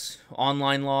logs,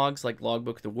 online logs, like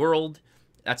Logbook of the World.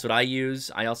 That's what I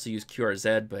use. I also use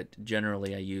QRZ, but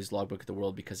generally I use Logbook of the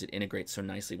World because it integrates so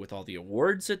nicely with all the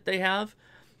awards that they have.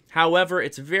 However,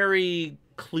 it's very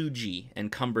kludgy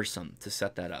and cumbersome to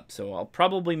set that up. So I'll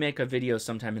probably make a video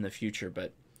sometime in the future,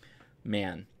 but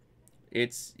man,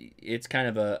 it's kind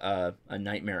of a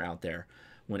nightmare out there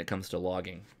when it comes to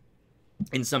logging.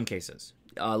 In some cases.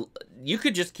 You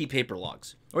could just keep paper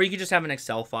logs, or you could just have an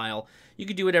Excel file. You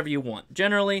could do whatever you want.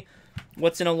 Generally,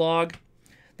 what's in a log?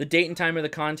 The date and time of the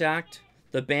contact,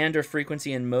 the band or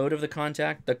frequency and mode of the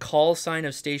contact, the call sign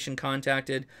of station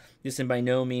contacted. This, and by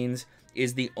no means,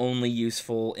 is the only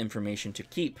useful information to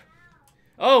keep.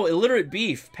 Oh, Illiterate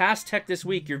Beef, past tech this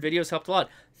week. Your videos helped a lot.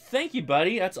 Thank you,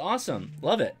 buddy. That's awesome.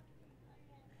 Love it.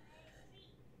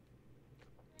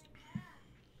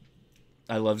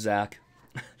 I love Zach.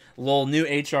 Lol, new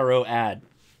HRO ad.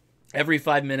 Every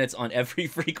 5 minutes on every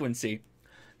frequency.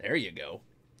 There you go.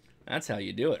 That's how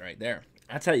you do it right there.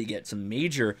 That's how you get some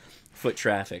major foot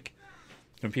traffic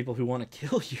from people who want to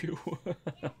kill you.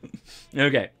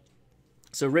 Okay.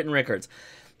 So written records.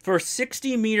 For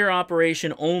 60-meter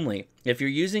operation only, if you're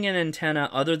using an antenna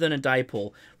other than a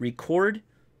dipole, record...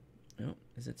 Oh,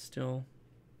 is it still...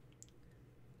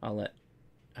 I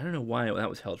don't know why that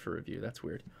was held for review. That's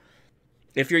weird.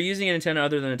 If you're using an antenna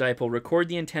other than a dipole, record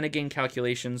the antenna gain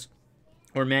calculations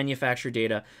or manufacturer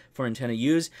data for antenna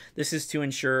use. This is to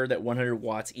ensure that 100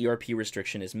 watts ERP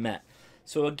restriction is met.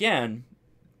 So again,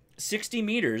 60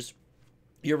 meters,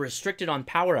 you're restricted on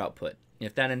power output.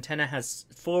 If that antenna has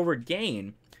forward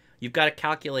gain, you've got to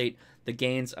calculate the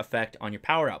gain's effect on your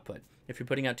power output. If you're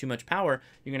putting out too much power,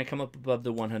 you're going to come up above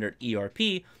the 100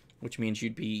 ERP, which means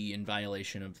you'd be in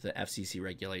violation of the FCC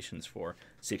regulations for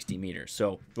 60 meters.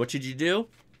 So what should you do?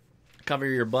 Cover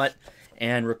your butt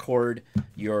and record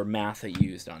your math that you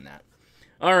used on that.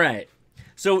 All right.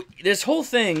 So this whole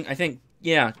thing, I think,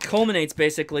 yeah, culminates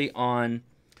basically on,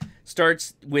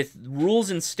 starts with rules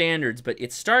and standards, but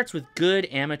it starts with good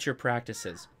amateur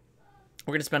practices.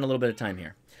 We're going to spend a little bit of time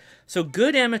here. So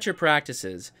good amateur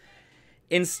practices,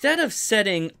 instead of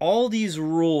setting all these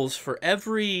rules for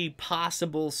every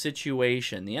possible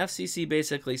situation, the FCC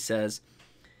basically says,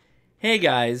 hey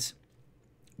guys,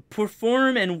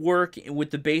 perform and work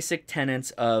with the basic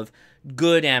tenets of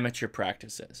good amateur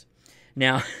practices.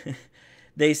 Now,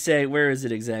 they say, where is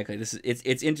it exactly? This is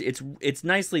it's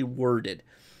nicely worded.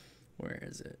 Where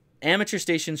is it? Amateur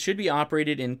stations should be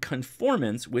operated in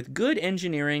conformance with good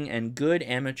engineering and good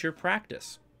amateur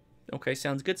practice. Okay,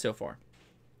 sounds good so far.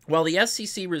 While the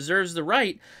FCC reserves the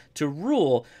right to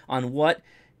rule on what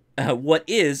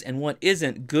is and what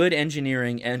isn't good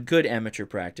engineering and good amateur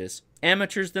practice,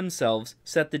 amateurs themselves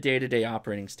set the day-to-day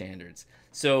operating standards.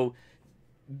 So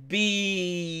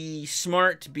be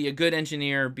smart, be a good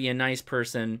engineer, be a nice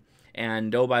person,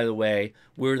 and oh, by the way,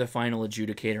 we're the final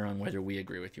adjudicator on whether we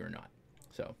agree with you or not.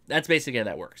 So that's basically how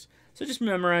that works. So just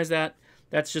memorize that.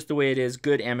 That's just the way it is.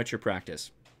 Good amateur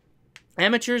practice.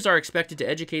 Amateurs are expected to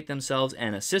educate themselves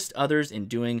and assist others in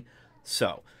doing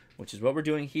so, which is what we're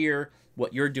doing here,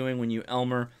 what you're doing when you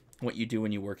Elmer, what you do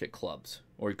when you work at clubs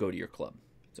or go to your club.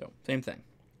 So, same thing.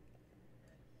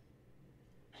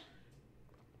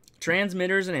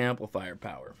 Transmitters and amplifier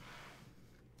power.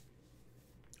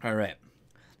 All right.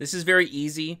 This is very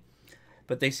easy,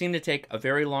 but they seem to take a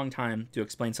very long time to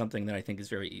explain something that I think is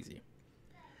very easy.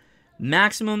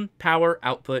 Maximum power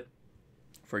output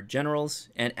for generals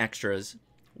and extras,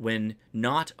 when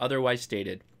not otherwise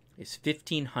stated, is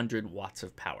 1,500 watts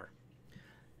of power.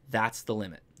 That's the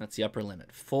limit. That's the upper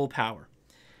limit. Full power.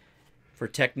 For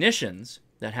technicians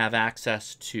that have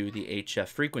access to the HF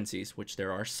frequencies, which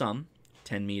there are some,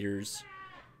 10 meters,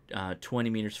 20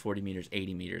 meters, 40 meters,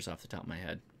 80 meters off the top of my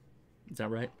head. Is that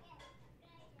right?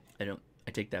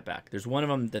 I take that back. There's one of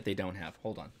them that they don't have.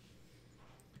 Hold on.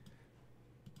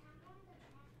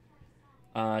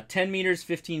 10 meters,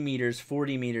 15 meters,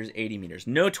 40 meters, 80 meters.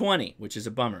 No 20, which is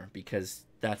a bummer because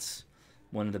that's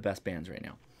one of the best bands right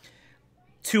now.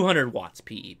 200 watts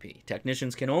PEP.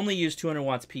 Technicians can only use 200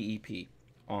 watts PEP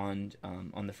on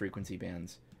the frequency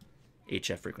bands,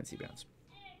 HF frequency bands.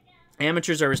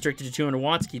 Amateurs are restricted to 200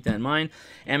 watts. Keep that in mind.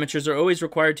 Amateurs are always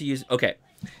required to use... Okay,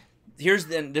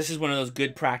 this is one of those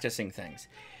good practicing things.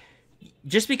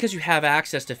 Just because you have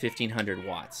access to 1,500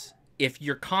 watts, if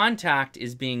your contact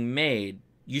is being made,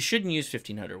 you shouldn't use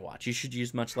 1,500 watts. You should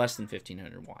use much less than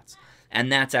 1,500 watts.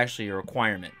 And that's actually a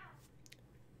requirement.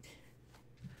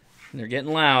 They're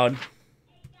getting loud.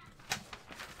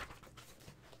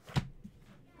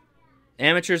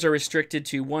 Amateurs are restricted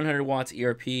to 100 watts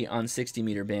ERP on 60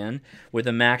 meter band with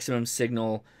a maximum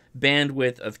signal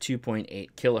bandwidth of 2.8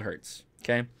 kilohertz.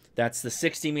 Okay, that's the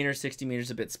 60 meter. 60 meters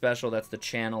is a bit special. That's the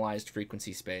channelized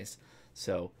frequency space.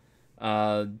 So,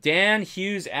 Dan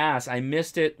Hughes asks, I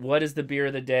missed it. What is the beer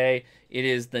of the day? It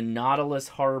is the Nautilus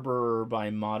Harborer by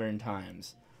Modern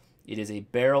Times. It is a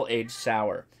barrel-aged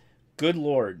sour. Good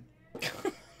Lord.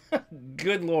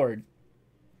 Good Lord.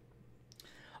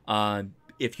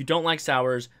 If you don't like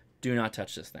sours, do not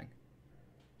touch this thing.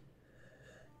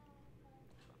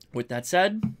 With that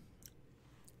said,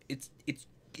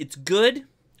 it's good,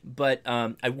 but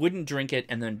I wouldn't drink it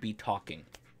and then be talking.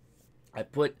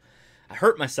 I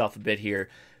hurt myself a bit here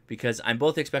because I'm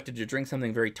both expected to drink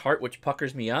something very tart, which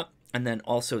puckers me up, and then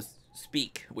also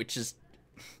speak, which is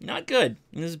not good.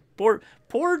 This is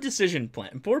poor decision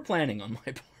plan, poor planning on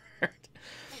my part.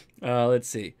 Let's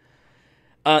see.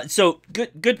 So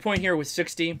good point here with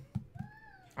 60.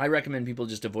 I recommend people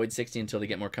just avoid 60 until they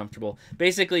get more comfortable.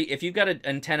 Basically, if you've got an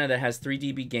antenna that has 3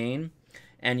 dB gain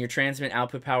and your transmit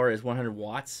output power is 100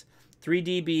 watts, 3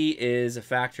 dB is a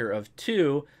factor of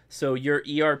 2, so your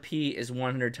ERP is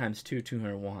 100 times 2,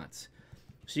 200 watts.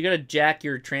 So you got to jack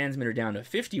your transmitter down to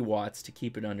 50 watts to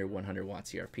keep it under 100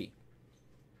 watts ERP.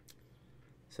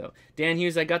 So, Dan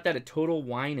Hughes, I got that at Total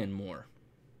Wine and More.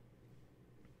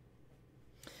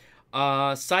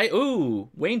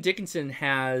 Wayne Dickinson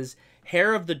has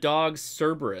Hair of the Dog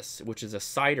Cerberus, which is a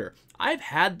cider. I've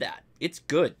had that. It's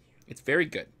good. It's very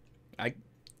good. I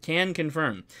can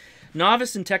confirm.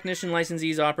 Novice and technician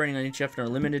licensees operating on HF are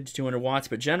limited to 200 watts,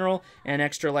 but general and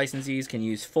extra licensees can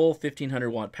use full 1500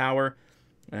 watt power.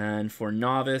 And for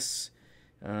novice,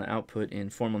 output in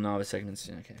formal novice segments.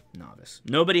 Okay, novice.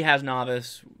 Nobody has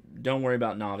novice. Don't worry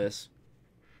about novice.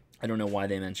 I don't know why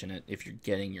they mention it if you're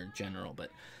getting your general,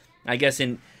 but I guess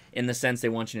in the sense they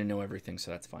want you to know everything,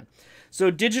 so that's fine.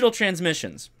 So digital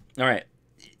transmissions. All right.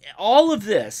 All of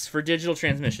this for digital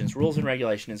transmissions, rules and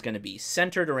regulation, is going to be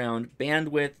centered around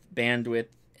bandwidth,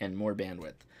 and more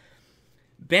bandwidth.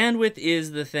 Bandwidth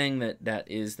is the thing that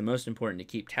is the most important to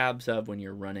keep tabs of when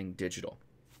you're running digital.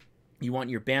 You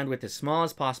want your bandwidth as small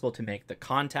as possible to make the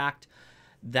contact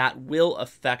that will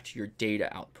affect your data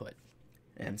output.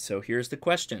 And so here's the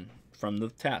question from the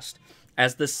test.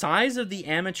 As the size of the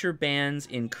amateur bands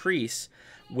increase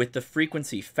with the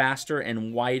frequency, faster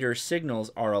and wider signals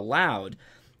are allowed.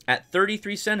 At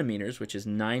 33 centimeters, which is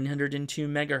 902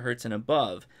 megahertz and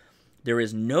above, there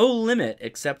is no limit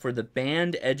except for the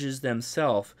band edges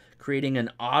themselves, creating an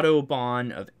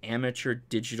autobahn of amateur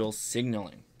digital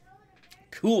signaling.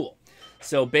 Cool.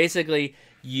 So basically,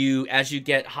 as you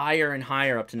get higher and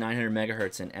higher, up to 900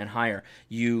 megahertz and higher,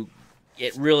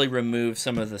 it really removes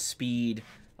some of the speed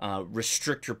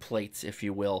restrictor plates, if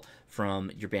you will,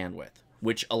 from your bandwidth,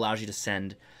 which allows you to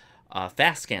send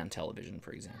fast scan television,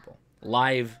 for example,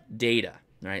 live data,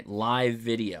 right, live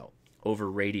video over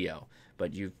radio,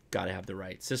 but you've got to have the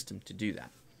right system to do that.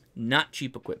 Not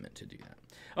cheap equipment to do that.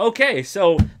 Okay,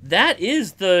 so that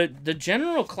is the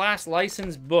General Class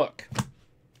License book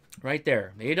right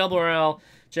there. The ARRL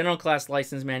General Class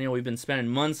License Manual. We've been spending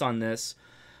months on this.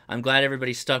 I'm glad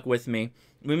everybody stuck with me.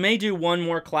 We may do one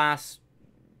more class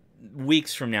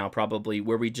weeks from now, probably,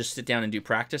 where we just sit down and do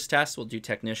practice tests. We'll do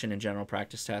technician and general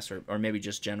practice tests, or maybe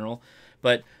just general.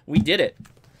 But we did it.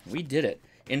 We did it.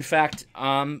 In fact,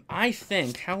 I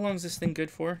think, how long is this thing good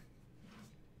for?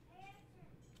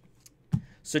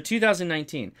 So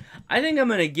 2019. I think I'm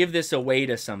going to give this away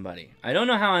to somebody. I don't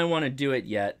know how I want to do it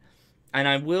yet. And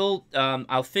I will,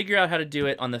 I'll figure out how to do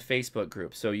it on the Facebook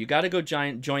group. So you got to go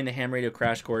join the Ham Radio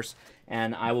Crash Course,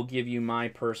 and I will give you my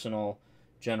personal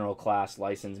General Class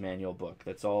License Manual book.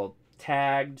 That's all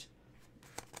tagged,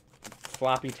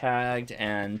 floppy tagged,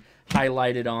 and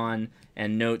highlighted on,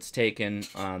 and notes taken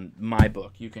on my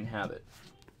book. You can have it.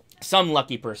 Some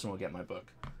lucky person will get my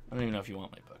book. I don't even know if you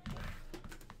want my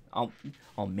book.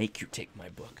 I'll make you take my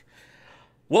book.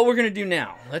 What we're going to do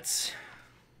now, let's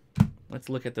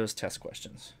look at those test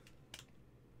questions.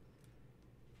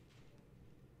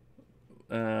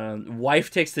 Wife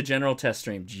takes the general test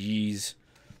stream. Jeez.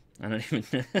 I don't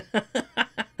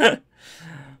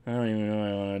even know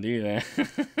I want to do that.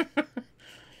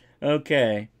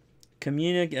 Okay.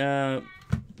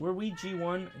 Were we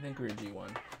G1? I think we were G1.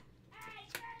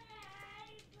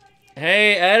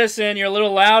 Hey, Edison, you're a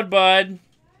little loud, bud.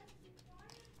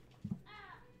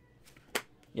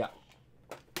 Yeah.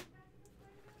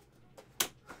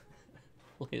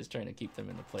 Leah's trying to keep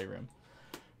them in the playroom.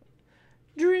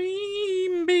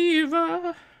 Dream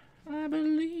Beaver, I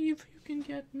believe you can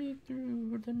get me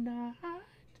through the night.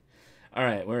 All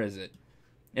right, where is it?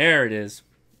 There it is.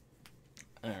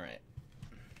 All right.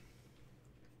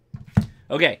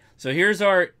 Okay, so here's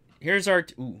our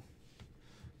ooh.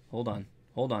 Hold on.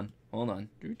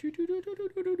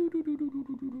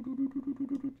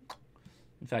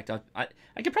 In fact, I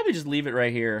could probably just leave it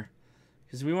right here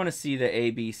because we want to see the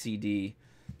A, B, C, D.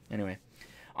 Anyway,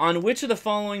 on which of the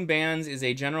following bands is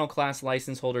a general class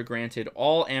license holder granted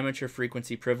all amateur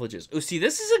frequency privileges? Oh, see,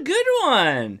 this is a good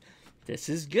one. This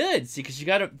is good. See, because you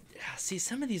got to see,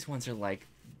 some of these ones are like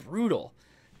brutal.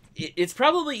 It's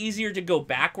probably easier to go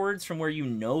backwards from where you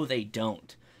know they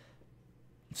don't.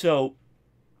 So,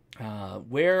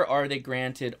 where are they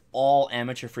granted all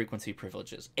amateur frequency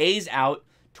privileges? A's out,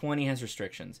 20 has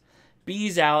restrictions.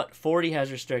 B's out, 40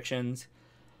 has restrictions.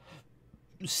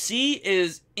 C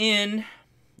is in,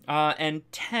 and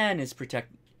 10 is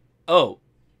protected. Oh,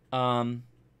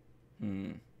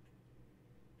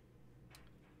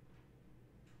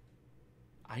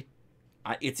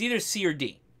 it's either C or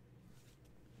D.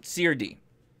 C or D.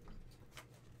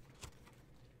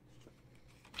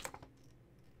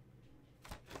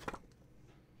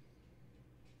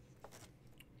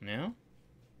 No?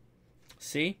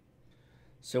 See?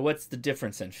 So what's the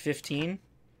difference then? 15?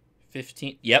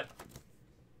 15. Yep.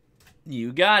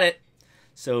 You got it.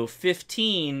 So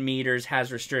 15 meters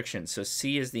has restrictions. So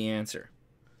C is the answer.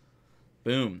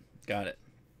 Boom. Got it.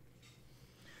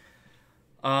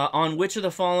 On which of the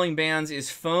following bands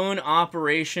is phone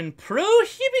operation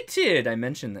prohibited? I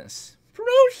mentioned this.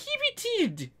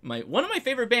 Prohibited. One of my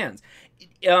favorite bands.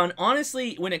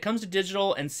 Honestly, when it comes to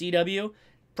digital and CW,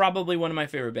 probably one of my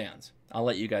favorite bands. I'll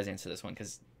let you guys answer this one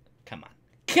because, come on.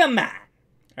 Come on!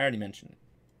 I already mentioned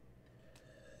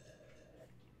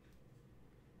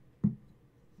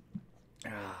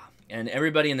it. And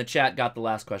everybody in the chat got the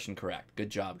last question correct. Good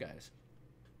job, guys.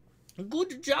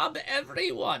 Good job,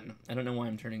 everyone. I don't know why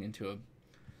I'm turning into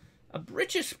a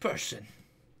British person.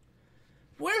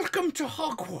 Welcome to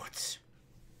Hogwarts.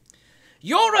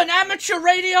 You're an amateur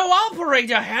radio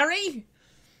operator, Harry.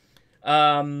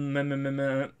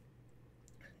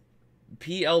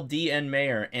 PLD and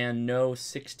Mayor and no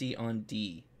 60 on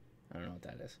D. I don't know what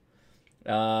that is.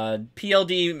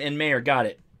 PLD and Mayor got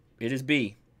it. It is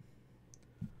B.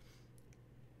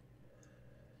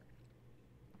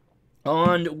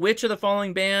 On which of the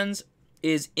following bands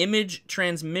is image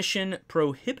transmission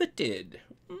prohibited?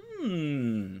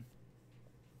 I'll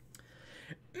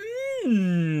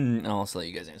also let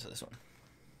you guys answer this one.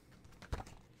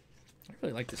 I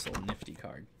really like this little nifty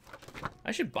card.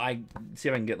 I should see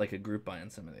if I can get like a group buy on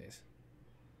some of these.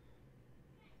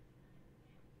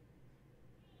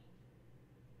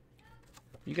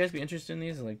 You guys be interested in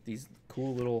these? Like these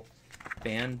cool little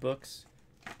band books?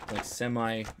 Like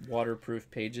semi-waterproof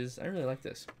pages. I really like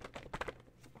this.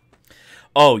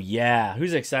 Oh, yeah.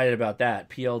 Who's excited about that?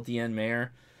 PLDN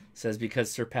Mayor says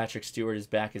because Sir Patrick Stewart is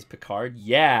back as Picard.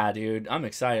 Yeah, dude. I'm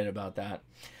excited about that.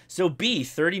 So B,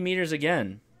 30 meters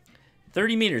again.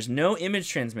 30 meters. No image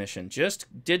transmission. Just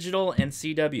digital and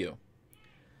CW.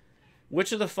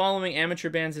 Which of the following amateur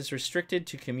bands is restricted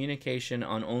to communication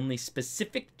on only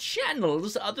specific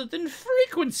channels other than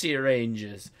frequency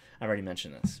ranges? I've already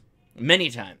mentioned this. Many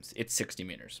times. It's 60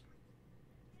 meters.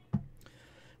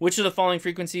 Which of the following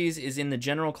frequencies is in the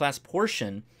general class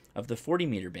portion of the 40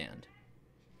 meter band?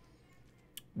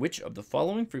 Which of the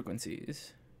following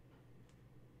frequencies?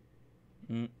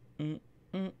 So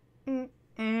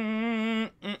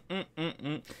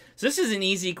this is an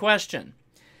easy question.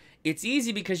 It's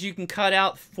easy because you can cut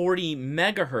out 40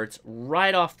 megahertz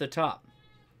right off the top.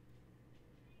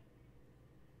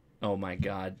 Oh my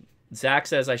God. Zach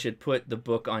says I should put the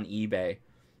book on eBay.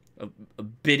 A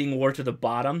bidding war to the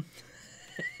bottom.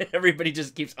 Everybody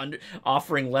just keeps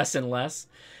offering less and less.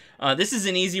 This is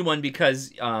an easy one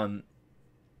because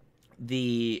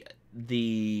the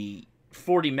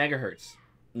 40 megahertz.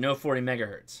 No 40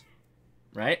 megahertz.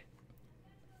 Right?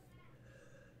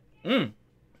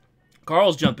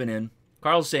 Carl's jumping in.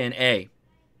 Carl's saying A.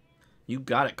 You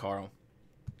got it, Carl.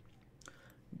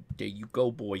 There you go,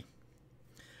 boy.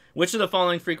 Which of the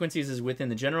following frequencies is within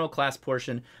the general class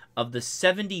portion of the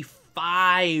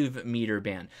 75 meter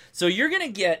band? So you're gonna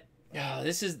get. Oh,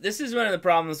 this is one of the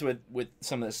problems with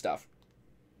some of this stuff.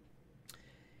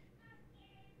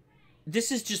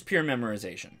 This is just pure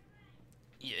memorization.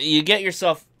 You get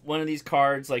yourself one of these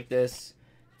cards like this.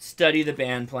 Study the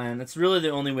band plan. That's really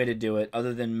the only way to do it,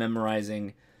 other than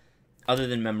memorizing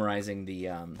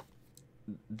the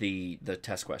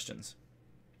test questions.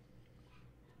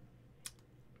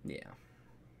 Yeah.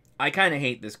 I kind of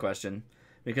hate this question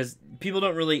because people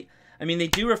don't really... I mean, they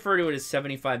do refer to it as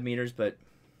 75 meters, but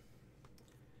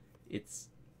it's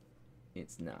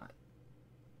not.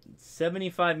 It's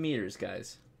 75 meters,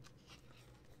 guys.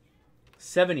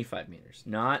 75 meters.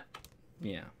 Not...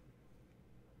 Yeah.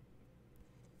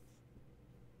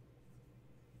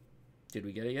 Did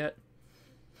we get it yet?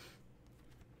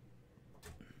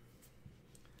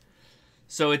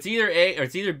 So it's either A or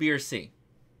it's either B or C.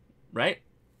 Right?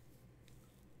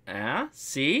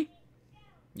 C?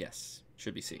 Yes.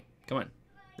 Should be C. Come on.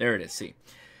 There it is, C.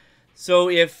 So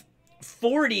if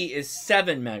 40 is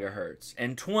 7 megahertz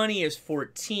and 20 is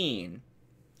 14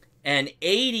 and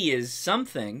 80 is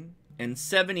something and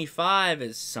 75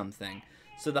 is something,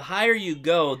 so the higher you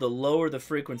go, the lower the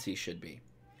frequency should be.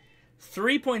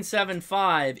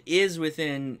 3.75 is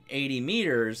within 80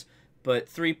 meters, but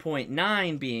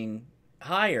 3.9 being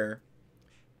higher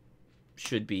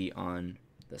should be on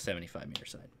the 75 meter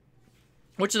side.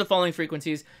 Which of the following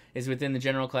frequencies is within the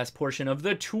general class portion of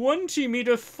the 20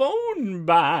 meter phone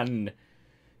band?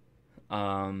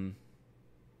 Okay,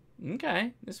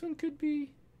 this one could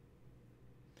be...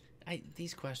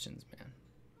 these questions, man.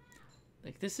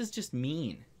 Like, this is just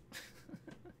mean.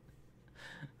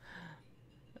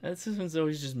 This one's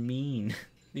always just mean.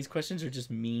 These questions are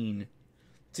just mean.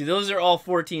 See, those are all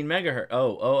 14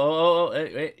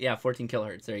 megahertz. Wait, yeah, 14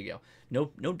 kilohertz. There you go.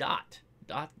 No dot.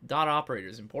 Dot operator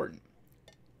is important.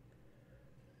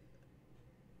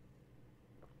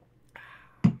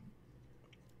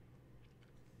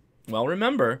 Well,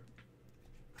 remember.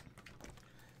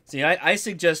 See, I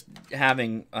suggest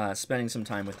spending some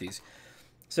time with these.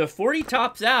 So 40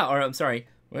 tops out, or I'm sorry,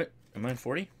 what? Am I in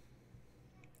 40?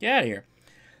 Get out of here.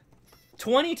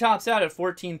 20 tops out at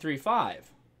 14.35.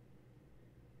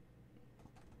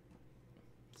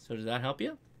 So does that help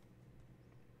you?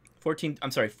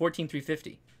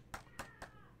 14.350.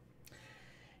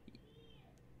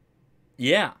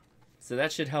 Yeah. So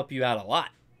that should help you out a lot.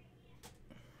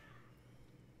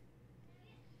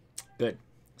 Good.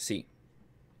 C.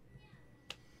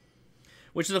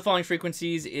 Which of the following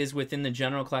frequencies is within the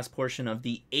general class portion of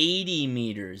the 80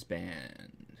 meters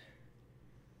band?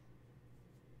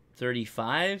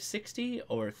 3560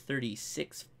 or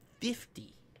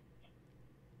 3650?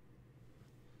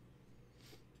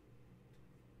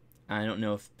 I don't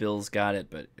know if Bill's got it,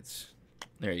 but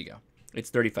there you go. It's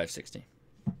 3560.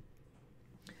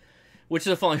 Which of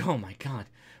the following, oh my God.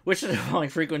 Which of the following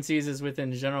frequencies is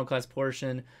within the general class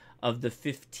portion of the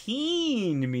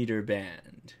 15 meter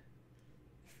band?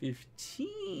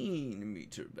 15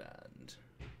 meter band.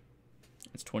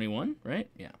 It's 21, right?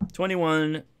 Yeah.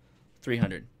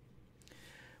 21,300.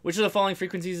 Which of the following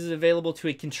frequencies is available to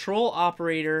a control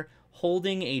operator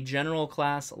holding a general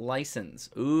class license?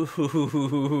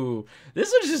 Ooh,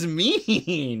 this was just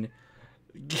mean.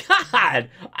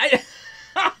 God,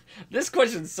 this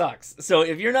question sucks. So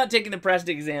if you're not taking the practice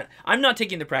exam, I'm not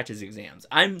taking the practice exams.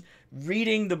 I'm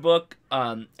reading the book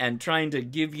and trying to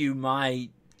give you my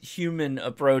human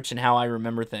approach and how I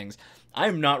remember things.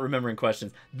 I'm not remembering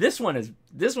questions. This one's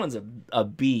a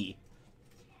B.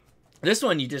 This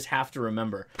one you just have to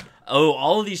remember. Oh,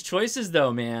 all of these choices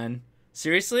though, man.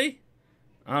 Seriously?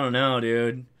 I don't know,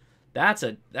 dude. That's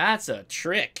a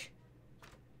trick.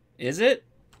 Is it?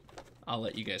 I'll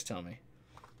let you guys tell me.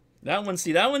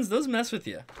 Those mess with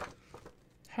you.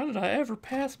 How did I ever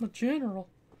pass my general?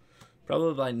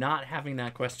 Probably by not having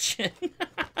that question.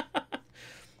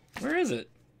 Where is it?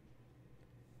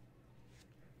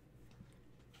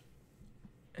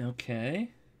 Okay.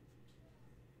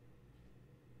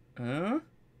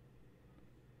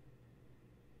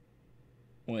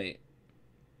 Wait.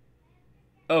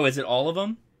 Oh, is it all of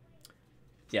them?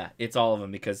 Yeah, it's all of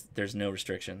them because there's no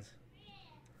restrictions.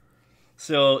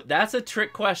 So that's a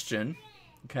trick question.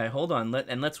 Okay, hold on.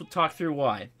 Let's talk through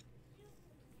why.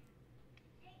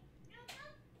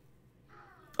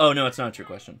 Oh, no, it's not a trick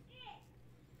question.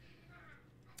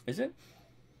 Is it?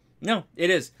 No, it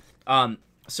is.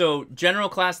 So general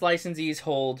class licensees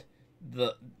hold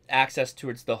the access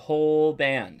towards the whole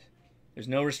band. There's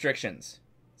no restrictions.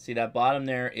 See that bottom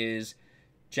there is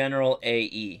general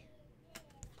AE.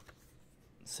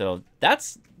 So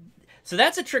that's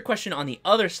a trick question on the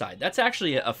other side. That's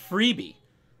actually a freebie.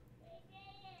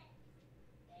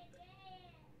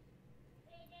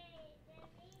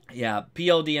 Yeah,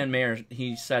 PLDN Mayor,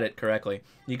 he said it correctly.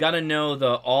 You got to know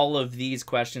all of these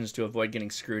questions to avoid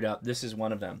getting screwed up. This is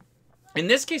one of them. In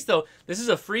this case, though, this is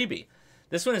a freebie.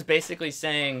 This one is basically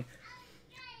saying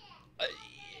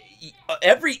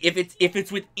if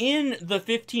it's within the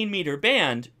 15-meter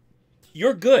band,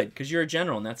 you're good because you're a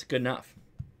general, and that's good enough.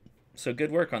 So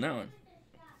good work on that one.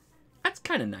 That's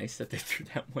kind of nice that they threw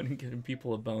that one and giving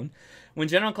people a bone. When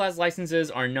general class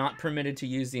licenses are not permitted to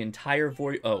use the entire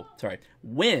voice... Oh, sorry.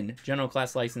 When general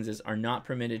class licenses are not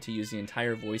permitted to use the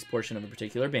entire voice portion of a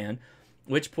particular band,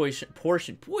 which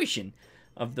portion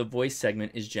of the voice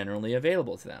segment is generally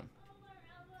available to them?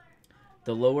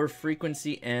 The lower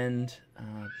frequency end,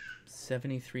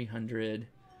 7.3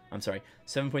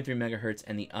 megahertz,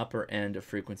 and the upper end of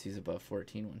frequencies above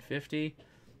 14,150.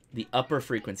 The upper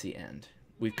frequency end.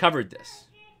 We've covered this.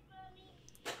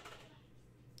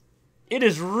 It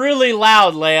is really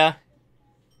loud, Leia.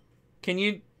 Can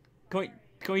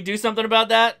we do something about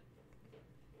that?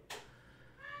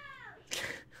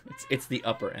 It's the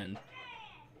upper end.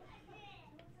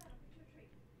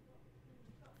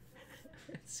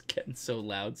 It's getting so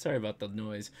loud. Sorry about the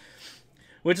noise.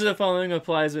 Which of the following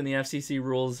applies when the FCC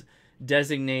rules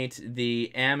designate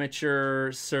the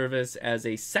amateur service as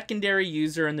a secondary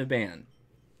user in the band?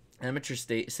 Amateur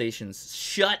stations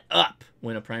shut up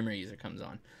when a primary user comes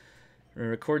on.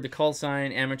 Record the call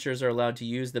sign. Amateurs are allowed to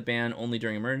use the band only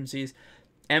during emergencies.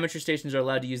 Amateur stations are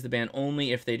allowed to use the band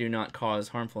only if they do not cause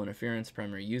harmful interference.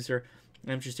 Primary user.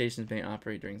 Amateur stations may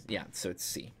operate during... Yeah, so it's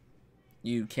C.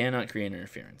 You cannot create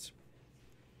interference.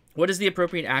 What is the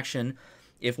appropriate action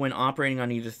if when operating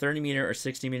on either 30-meter or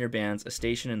 60-meter bands, a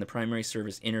station in the primary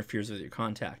service interferes with your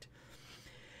contact.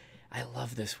 I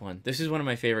love this one. This is one of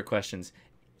my favorite questions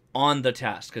on the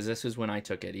test, because this is when I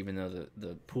took it, even though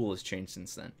the pool has changed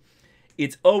since then.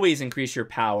 It's always increase your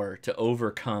power to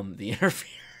overcome the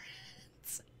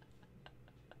interference.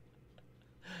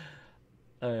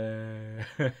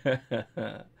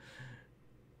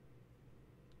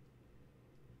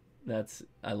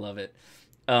 I love it.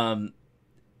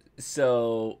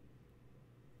 So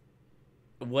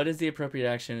what is the appropriate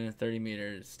action in a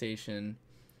 30-meter station?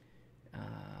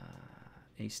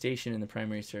 A station in the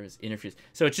primary service interferes.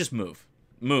 So it's just move.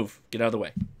 Get out of the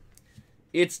way.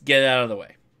 It's get out of the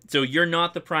way. So you're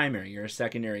not the primary. You're a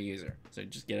secondary user. So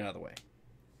just get out of the way.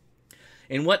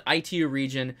 In what ITU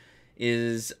region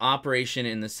is operation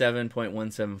in the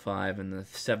 7.175 and the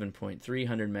 7.300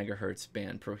 megahertz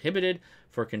band prohibited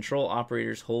for control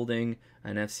operators holding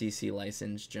an FCC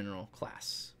license general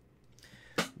class?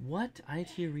 What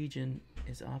ITU region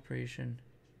is operation?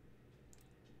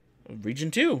 Region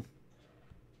 2.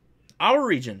 Our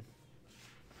region.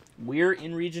 We're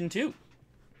in region 2.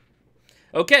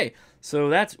 Okay, so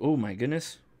that's... Oh my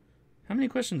goodness. How many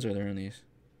questions are there on these?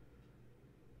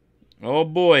 Oh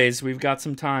boys, we've got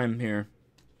some time here.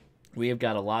 We have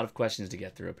got a lot of questions to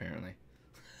get through, apparently.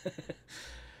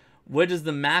 What is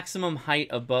the maximum height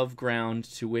above ground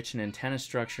to which an antenna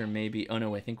structure may be... Oh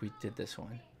no, I think we did this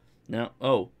one. No.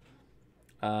 Oh.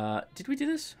 Did we do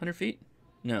this? 100 feet?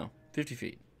 No. 50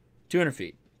 feet. 200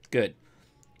 feet. Good.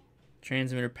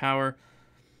 Transmitter power.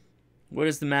 What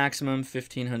is the maximum?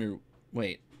 1500.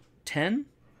 Wait. 10?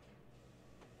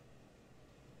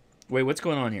 Wait, what's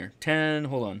going on here? 10.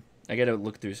 Hold on. I gotta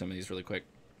look through some of these really quick.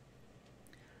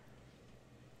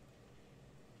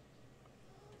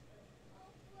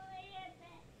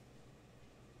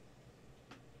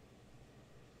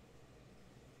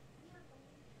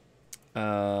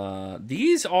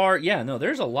 These are... Yeah, no,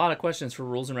 there's a lot of questions for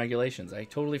rules and regulations. I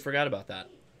totally forgot about that.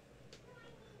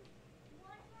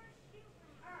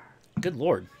 Good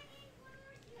Lord.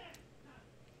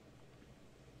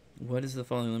 What is the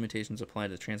following limitations apply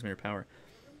to transmitter power?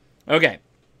 Okay.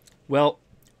 Well,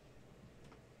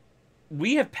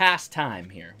 we have passed time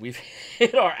here. We've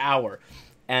hit our hour.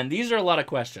 And these are a lot of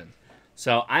questions.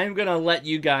 So I'm going to let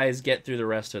you guys get through the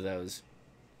rest of those.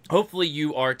 Hopefully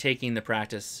you are taking the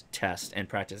practice test and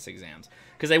practice exams,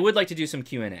 because I would like to do some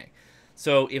Q&A.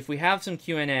 So if we have some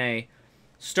Q&A,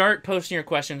 start posting your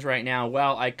questions right now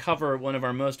while I cover one of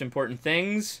our most important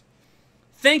things.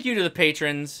 Thank you to the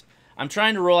patrons. I'm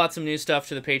trying to roll out some new stuff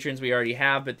to the patrons we already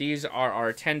have, but these are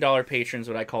our $10 patrons,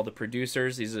 what I call the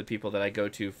producers. These are the people that I go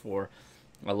to for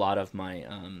a lot of my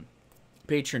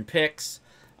patron picks.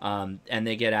 And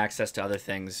they get access to other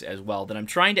things as well that I'm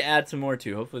trying to add some more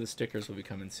to. Hopefully the stickers will be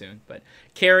coming soon. But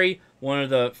Carrie, one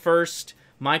of the first.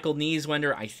 Michael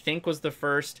Nieswender, I think, was the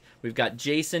first. We've got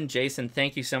Jason. Jason,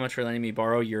 thank you so much for letting me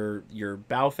borrow your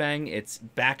Baofeng. It's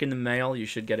back in the mail. You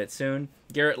should get it soon.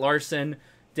 Garrett Larson,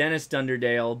 Dennis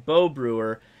Dunderdale, Bo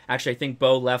Brewer. Actually, I think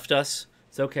Bo left us.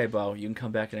 It's okay, Bo. You can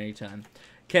come back at any time.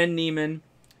 Ken Neiman.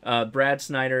 Brad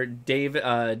Snyder, Davis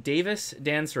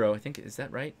Dansero. I think, is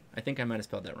that right? I think I might have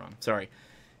spelled that wrong. Sorry.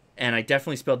 And I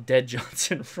definitely spelled Dead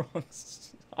Johnson wrong.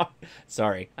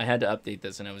 Sorry. I had to update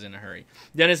this and I was in a hurry.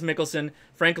 Dennis Mickelson,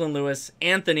 Franklin Lewis,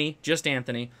 Anthony, just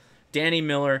Anthony, Danny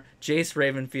Miller, Jace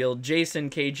Ravenfield, Jason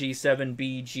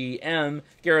KG7BGM,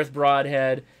 Gareth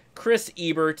Broadhead, Chris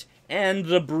Ebert, and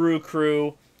the Brew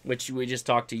Crew, which we just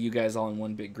talked to you guys all in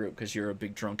one big group because you're a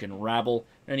big drunken rabble.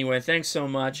 Anyway, thanks so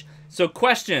much. So,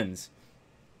 questions.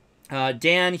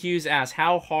 Dan Hughes asks,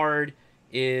 how hard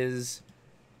is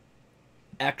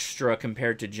extra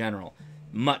compared to general?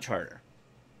 Much harder.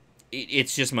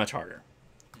 It's just much harder.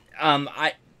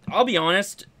 I'll be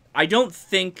honest, I don't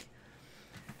think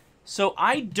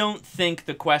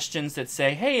the questions that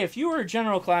say, hey, if you were a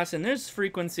general class in this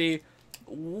frequency,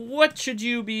 what should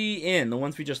you be in? The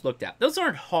ones we just looked at. Those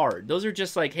aren't hard. Those are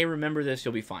just like, hey, remember this,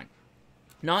 you'll be fine.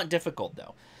 Not difficult,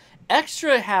 though.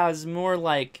 Extra has more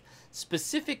like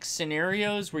specific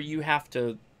scenarios where you have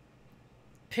to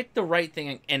pick the right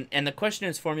thing, and the question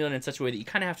is formulated in such a way that you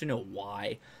kind of have to know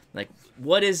why. Like,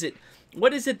 what is it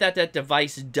that that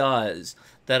device does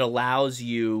that allows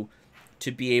you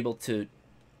to be able to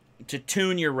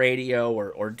tune your radio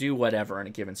or do whatever on a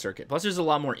given circuit. Plus, there's a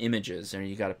lot more images, and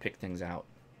you got to pick things out.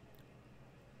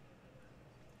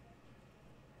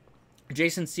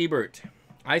 Jason Siebert,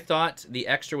 I thought the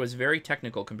extra was very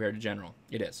technical compared to general.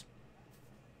 It is.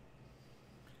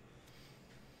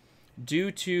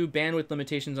 Due to bandwidth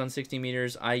limitations on 60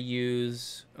 meters, I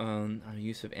use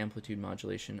use of amplitude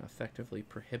modulation effectively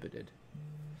prohibited.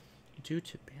 Due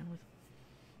to bandwidth.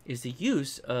 is the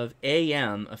use of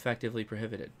AM effectively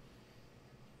prohibited?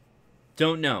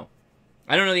 Don't know.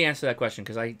 I don't know the answer to that question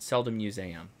because I seldom use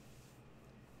AM.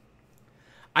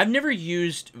 I've never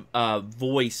used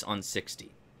voice on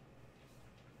 60.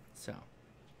 So.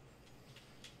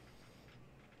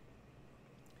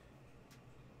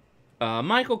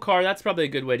 Michael Carr, that's probably a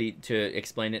good way to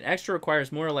explain it. Extra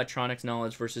requires more electronics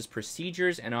knowledge versus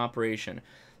procedures and operation.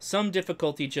 Some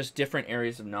difficulty, just different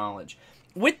areas of knowledge.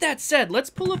 With that said, let's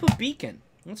pull up a beacon.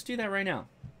 Let's do that right now.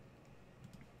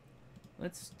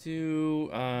 Let's do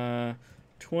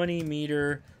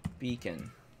 20-meter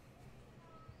beacon.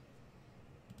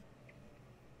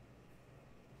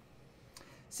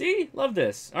 See? Love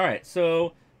this. All right,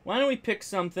 so why don't we pick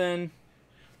something...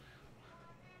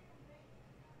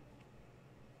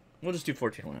 We'll just do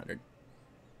 14,100.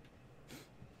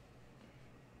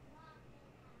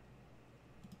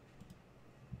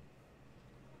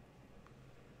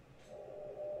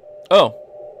 Oh.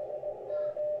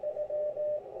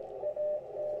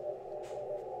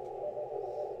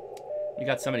 You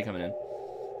got somebody coming in.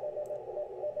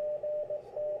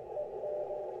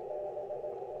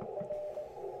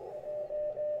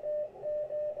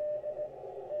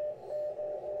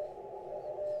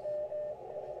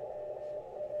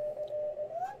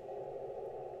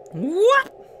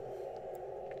 What?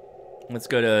 Let's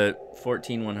go to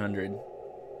 14,100.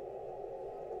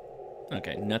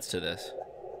 Okay, nuts to this.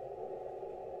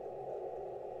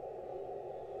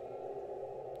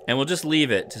 And we'll just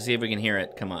leave it to see if we can hear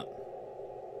it come up.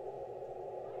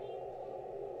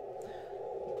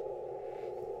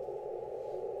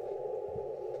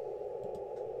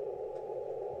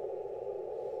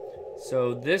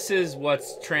 So this is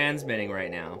what's transmitting right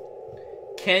now.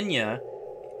 Kenya,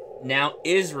 now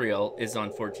Israel is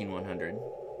on 14,100.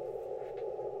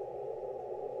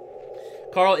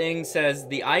 Carl Ing says,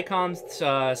 the ICOM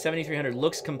 7300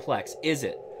 looks complex. Is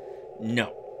it?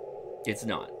 No, it's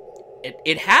not.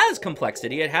 It has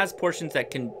complexity. It has portions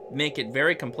that can make it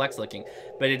very complex looking,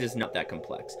 but it is not that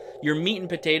complex. Your meat and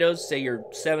potatoes, say your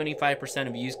 75%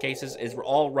 of use cases, is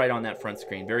all right on that front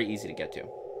screen. Very easy to get to.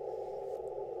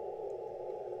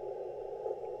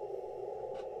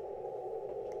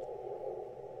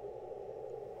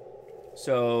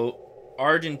 So,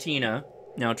 Argentina,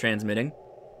 now transmitting.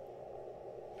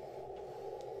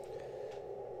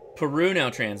 Peru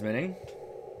now transmitting.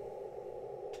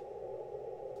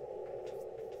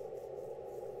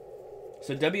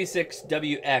 So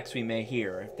W6WX we may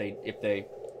hear if they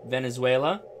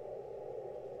Venezuela.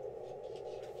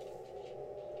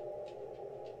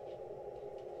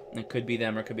 It could be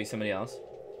them or it could be somebody else.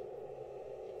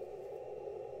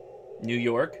 New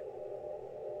York.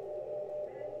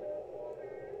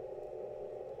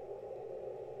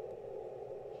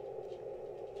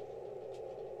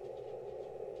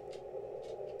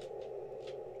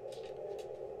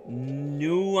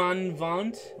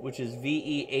 Nuanvant, which is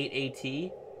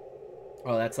VE8AT.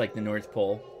 Oh, that's like the North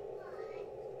Pole.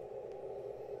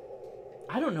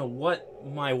 I don't know what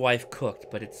my wife cooked,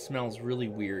 but it smells really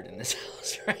weird in this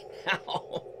house right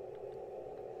now.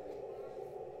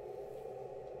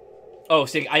 Oh,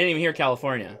 see, I didn't even hear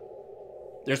California.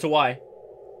 There's Hawaii.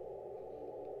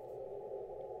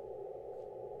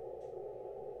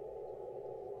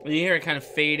 You hear it kind of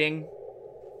fading.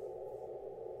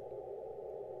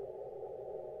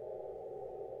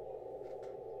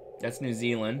 That's New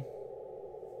Zealand.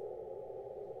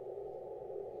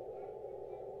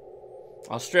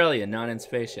 Australia, not in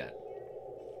space yet.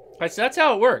 All right, so that's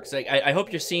how it works. Like, I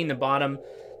hope you're seeing the bottom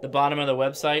of the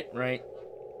website, right?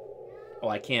 Oh,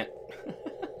 I can't.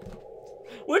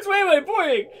 Which way am I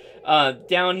pointing?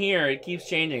 Down here, it keeps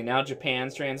changing. Now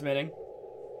Japan's transmitting.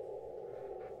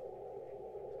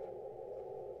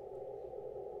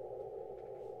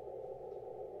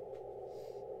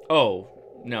 Oh,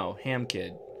 no, Ham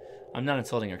Kid. I'm not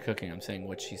insulting her cooking. I'm saying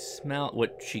what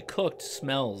she cooked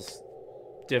smells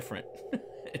different.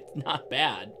 It's not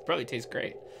bad. It probably tastes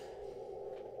great.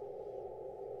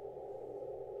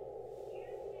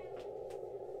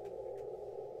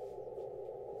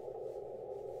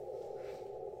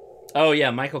 Oh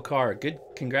yeah, Michael Carr. Good,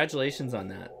 congratulations on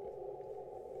that.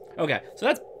 Okay, so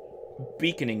that's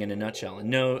beaconing in a nutshell. And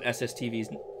no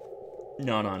SSTVs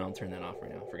not on. I'll turn that off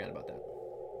right now. Forgot about that.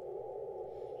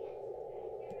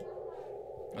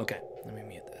 Okay, let me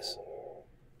mute this.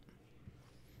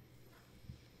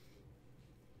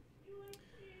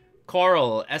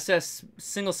 Carl, SS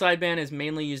single sideband is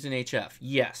mainly used in HF.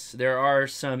 Yes, there are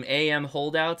some AM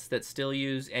holdouts that still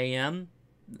use AM,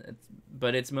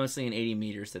 but it's mostly in 80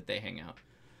 meters that they hang out.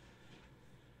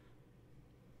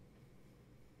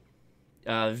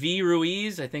 V.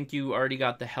 Ruiz, I think you already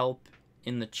got the help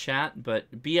in the chat,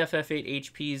 but BFF8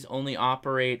 HPs only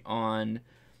operate on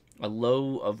a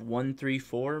low of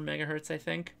 134 megahertz, I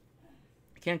think.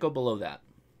 I can't go below that.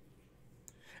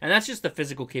 And that's just the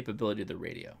physical capability of the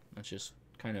radio. That's just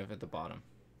kind of at the bottom.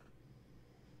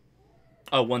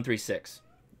 Oh, 136.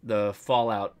 The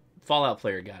Fallout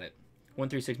player got it.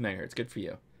 136 megahertz. Good for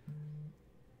you.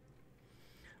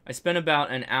 I spend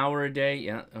about an hour a day.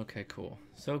 Yeah, okay, cool.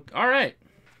 So, all right.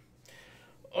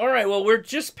 All right, well, we're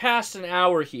just past an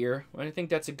hour here. I think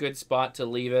that's a good spot to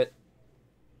leave it.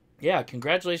 Yeah,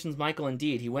 congratulations, Michael,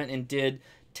 indeed. He went and did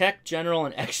Tech, General,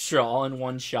 and Extra all in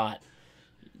one shot.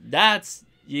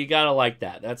 You gotta like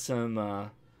that. That's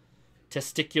some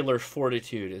testicular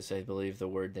fortitude, is I believe the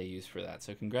word they use for that.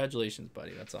 So congratulations,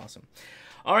 buddy. That's awesome.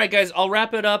 All right, guys, I'll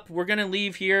wrap it up. We're going to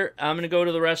leave here. I'm going to go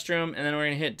to the restroom, and then we're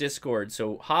going to hit Discord.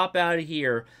 So hop out of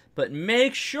here, but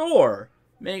make sure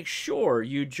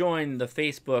you join the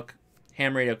Facebook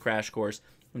Ham Radio Crash Course.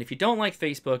 And if you don't like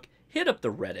Facebook, hit up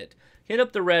the Reddit. Hit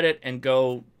up the Reddit and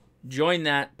go join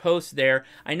that, post there.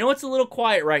 I know it's a little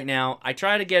quiet right now. I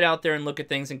try to get out there and look at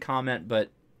things and comment,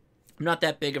 but I'm not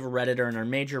that big of a Redditor, and our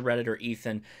major Redditor,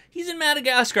 Ethan, he's in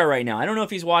Madagascar right now. I don't know if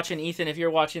he's watching. Ethan, if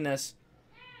you're watching this,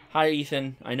 hi,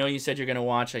 Ethan. I know you said you're going to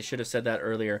watch. I should have said that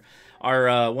earlier.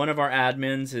 Our one of our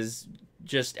admins is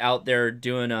just out there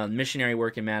doing missionary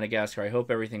work in Madagascar. I hope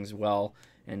everything's well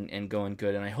and going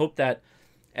good, and I hope that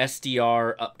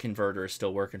SDR up converter is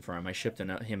still working for him. I shipped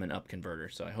him an up converter,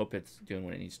 so I hope it's doing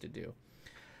what it needs to do.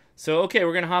 So, okay,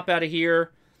 we're going to hop out of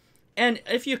here. And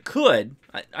if you could,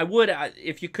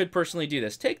 if you could personally do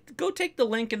this, go take the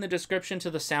link in the description to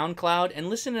the SoundCloud and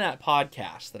listen to that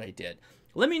podcast that I did.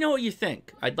 Let me know what you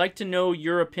think. I'd like to know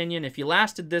your opinion. If you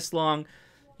lasted this long,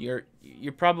 you're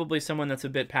probably someone that's a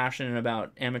bit passionate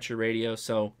about amateur radio,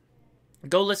 so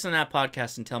go listen to that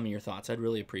podcast and tell me your thoughts. I'd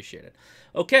really appreciate it.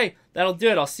 Okay, that'll do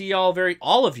it. I'll see y'all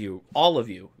all of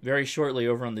you very shortly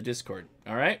over on the Discord.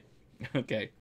 All right? Okay.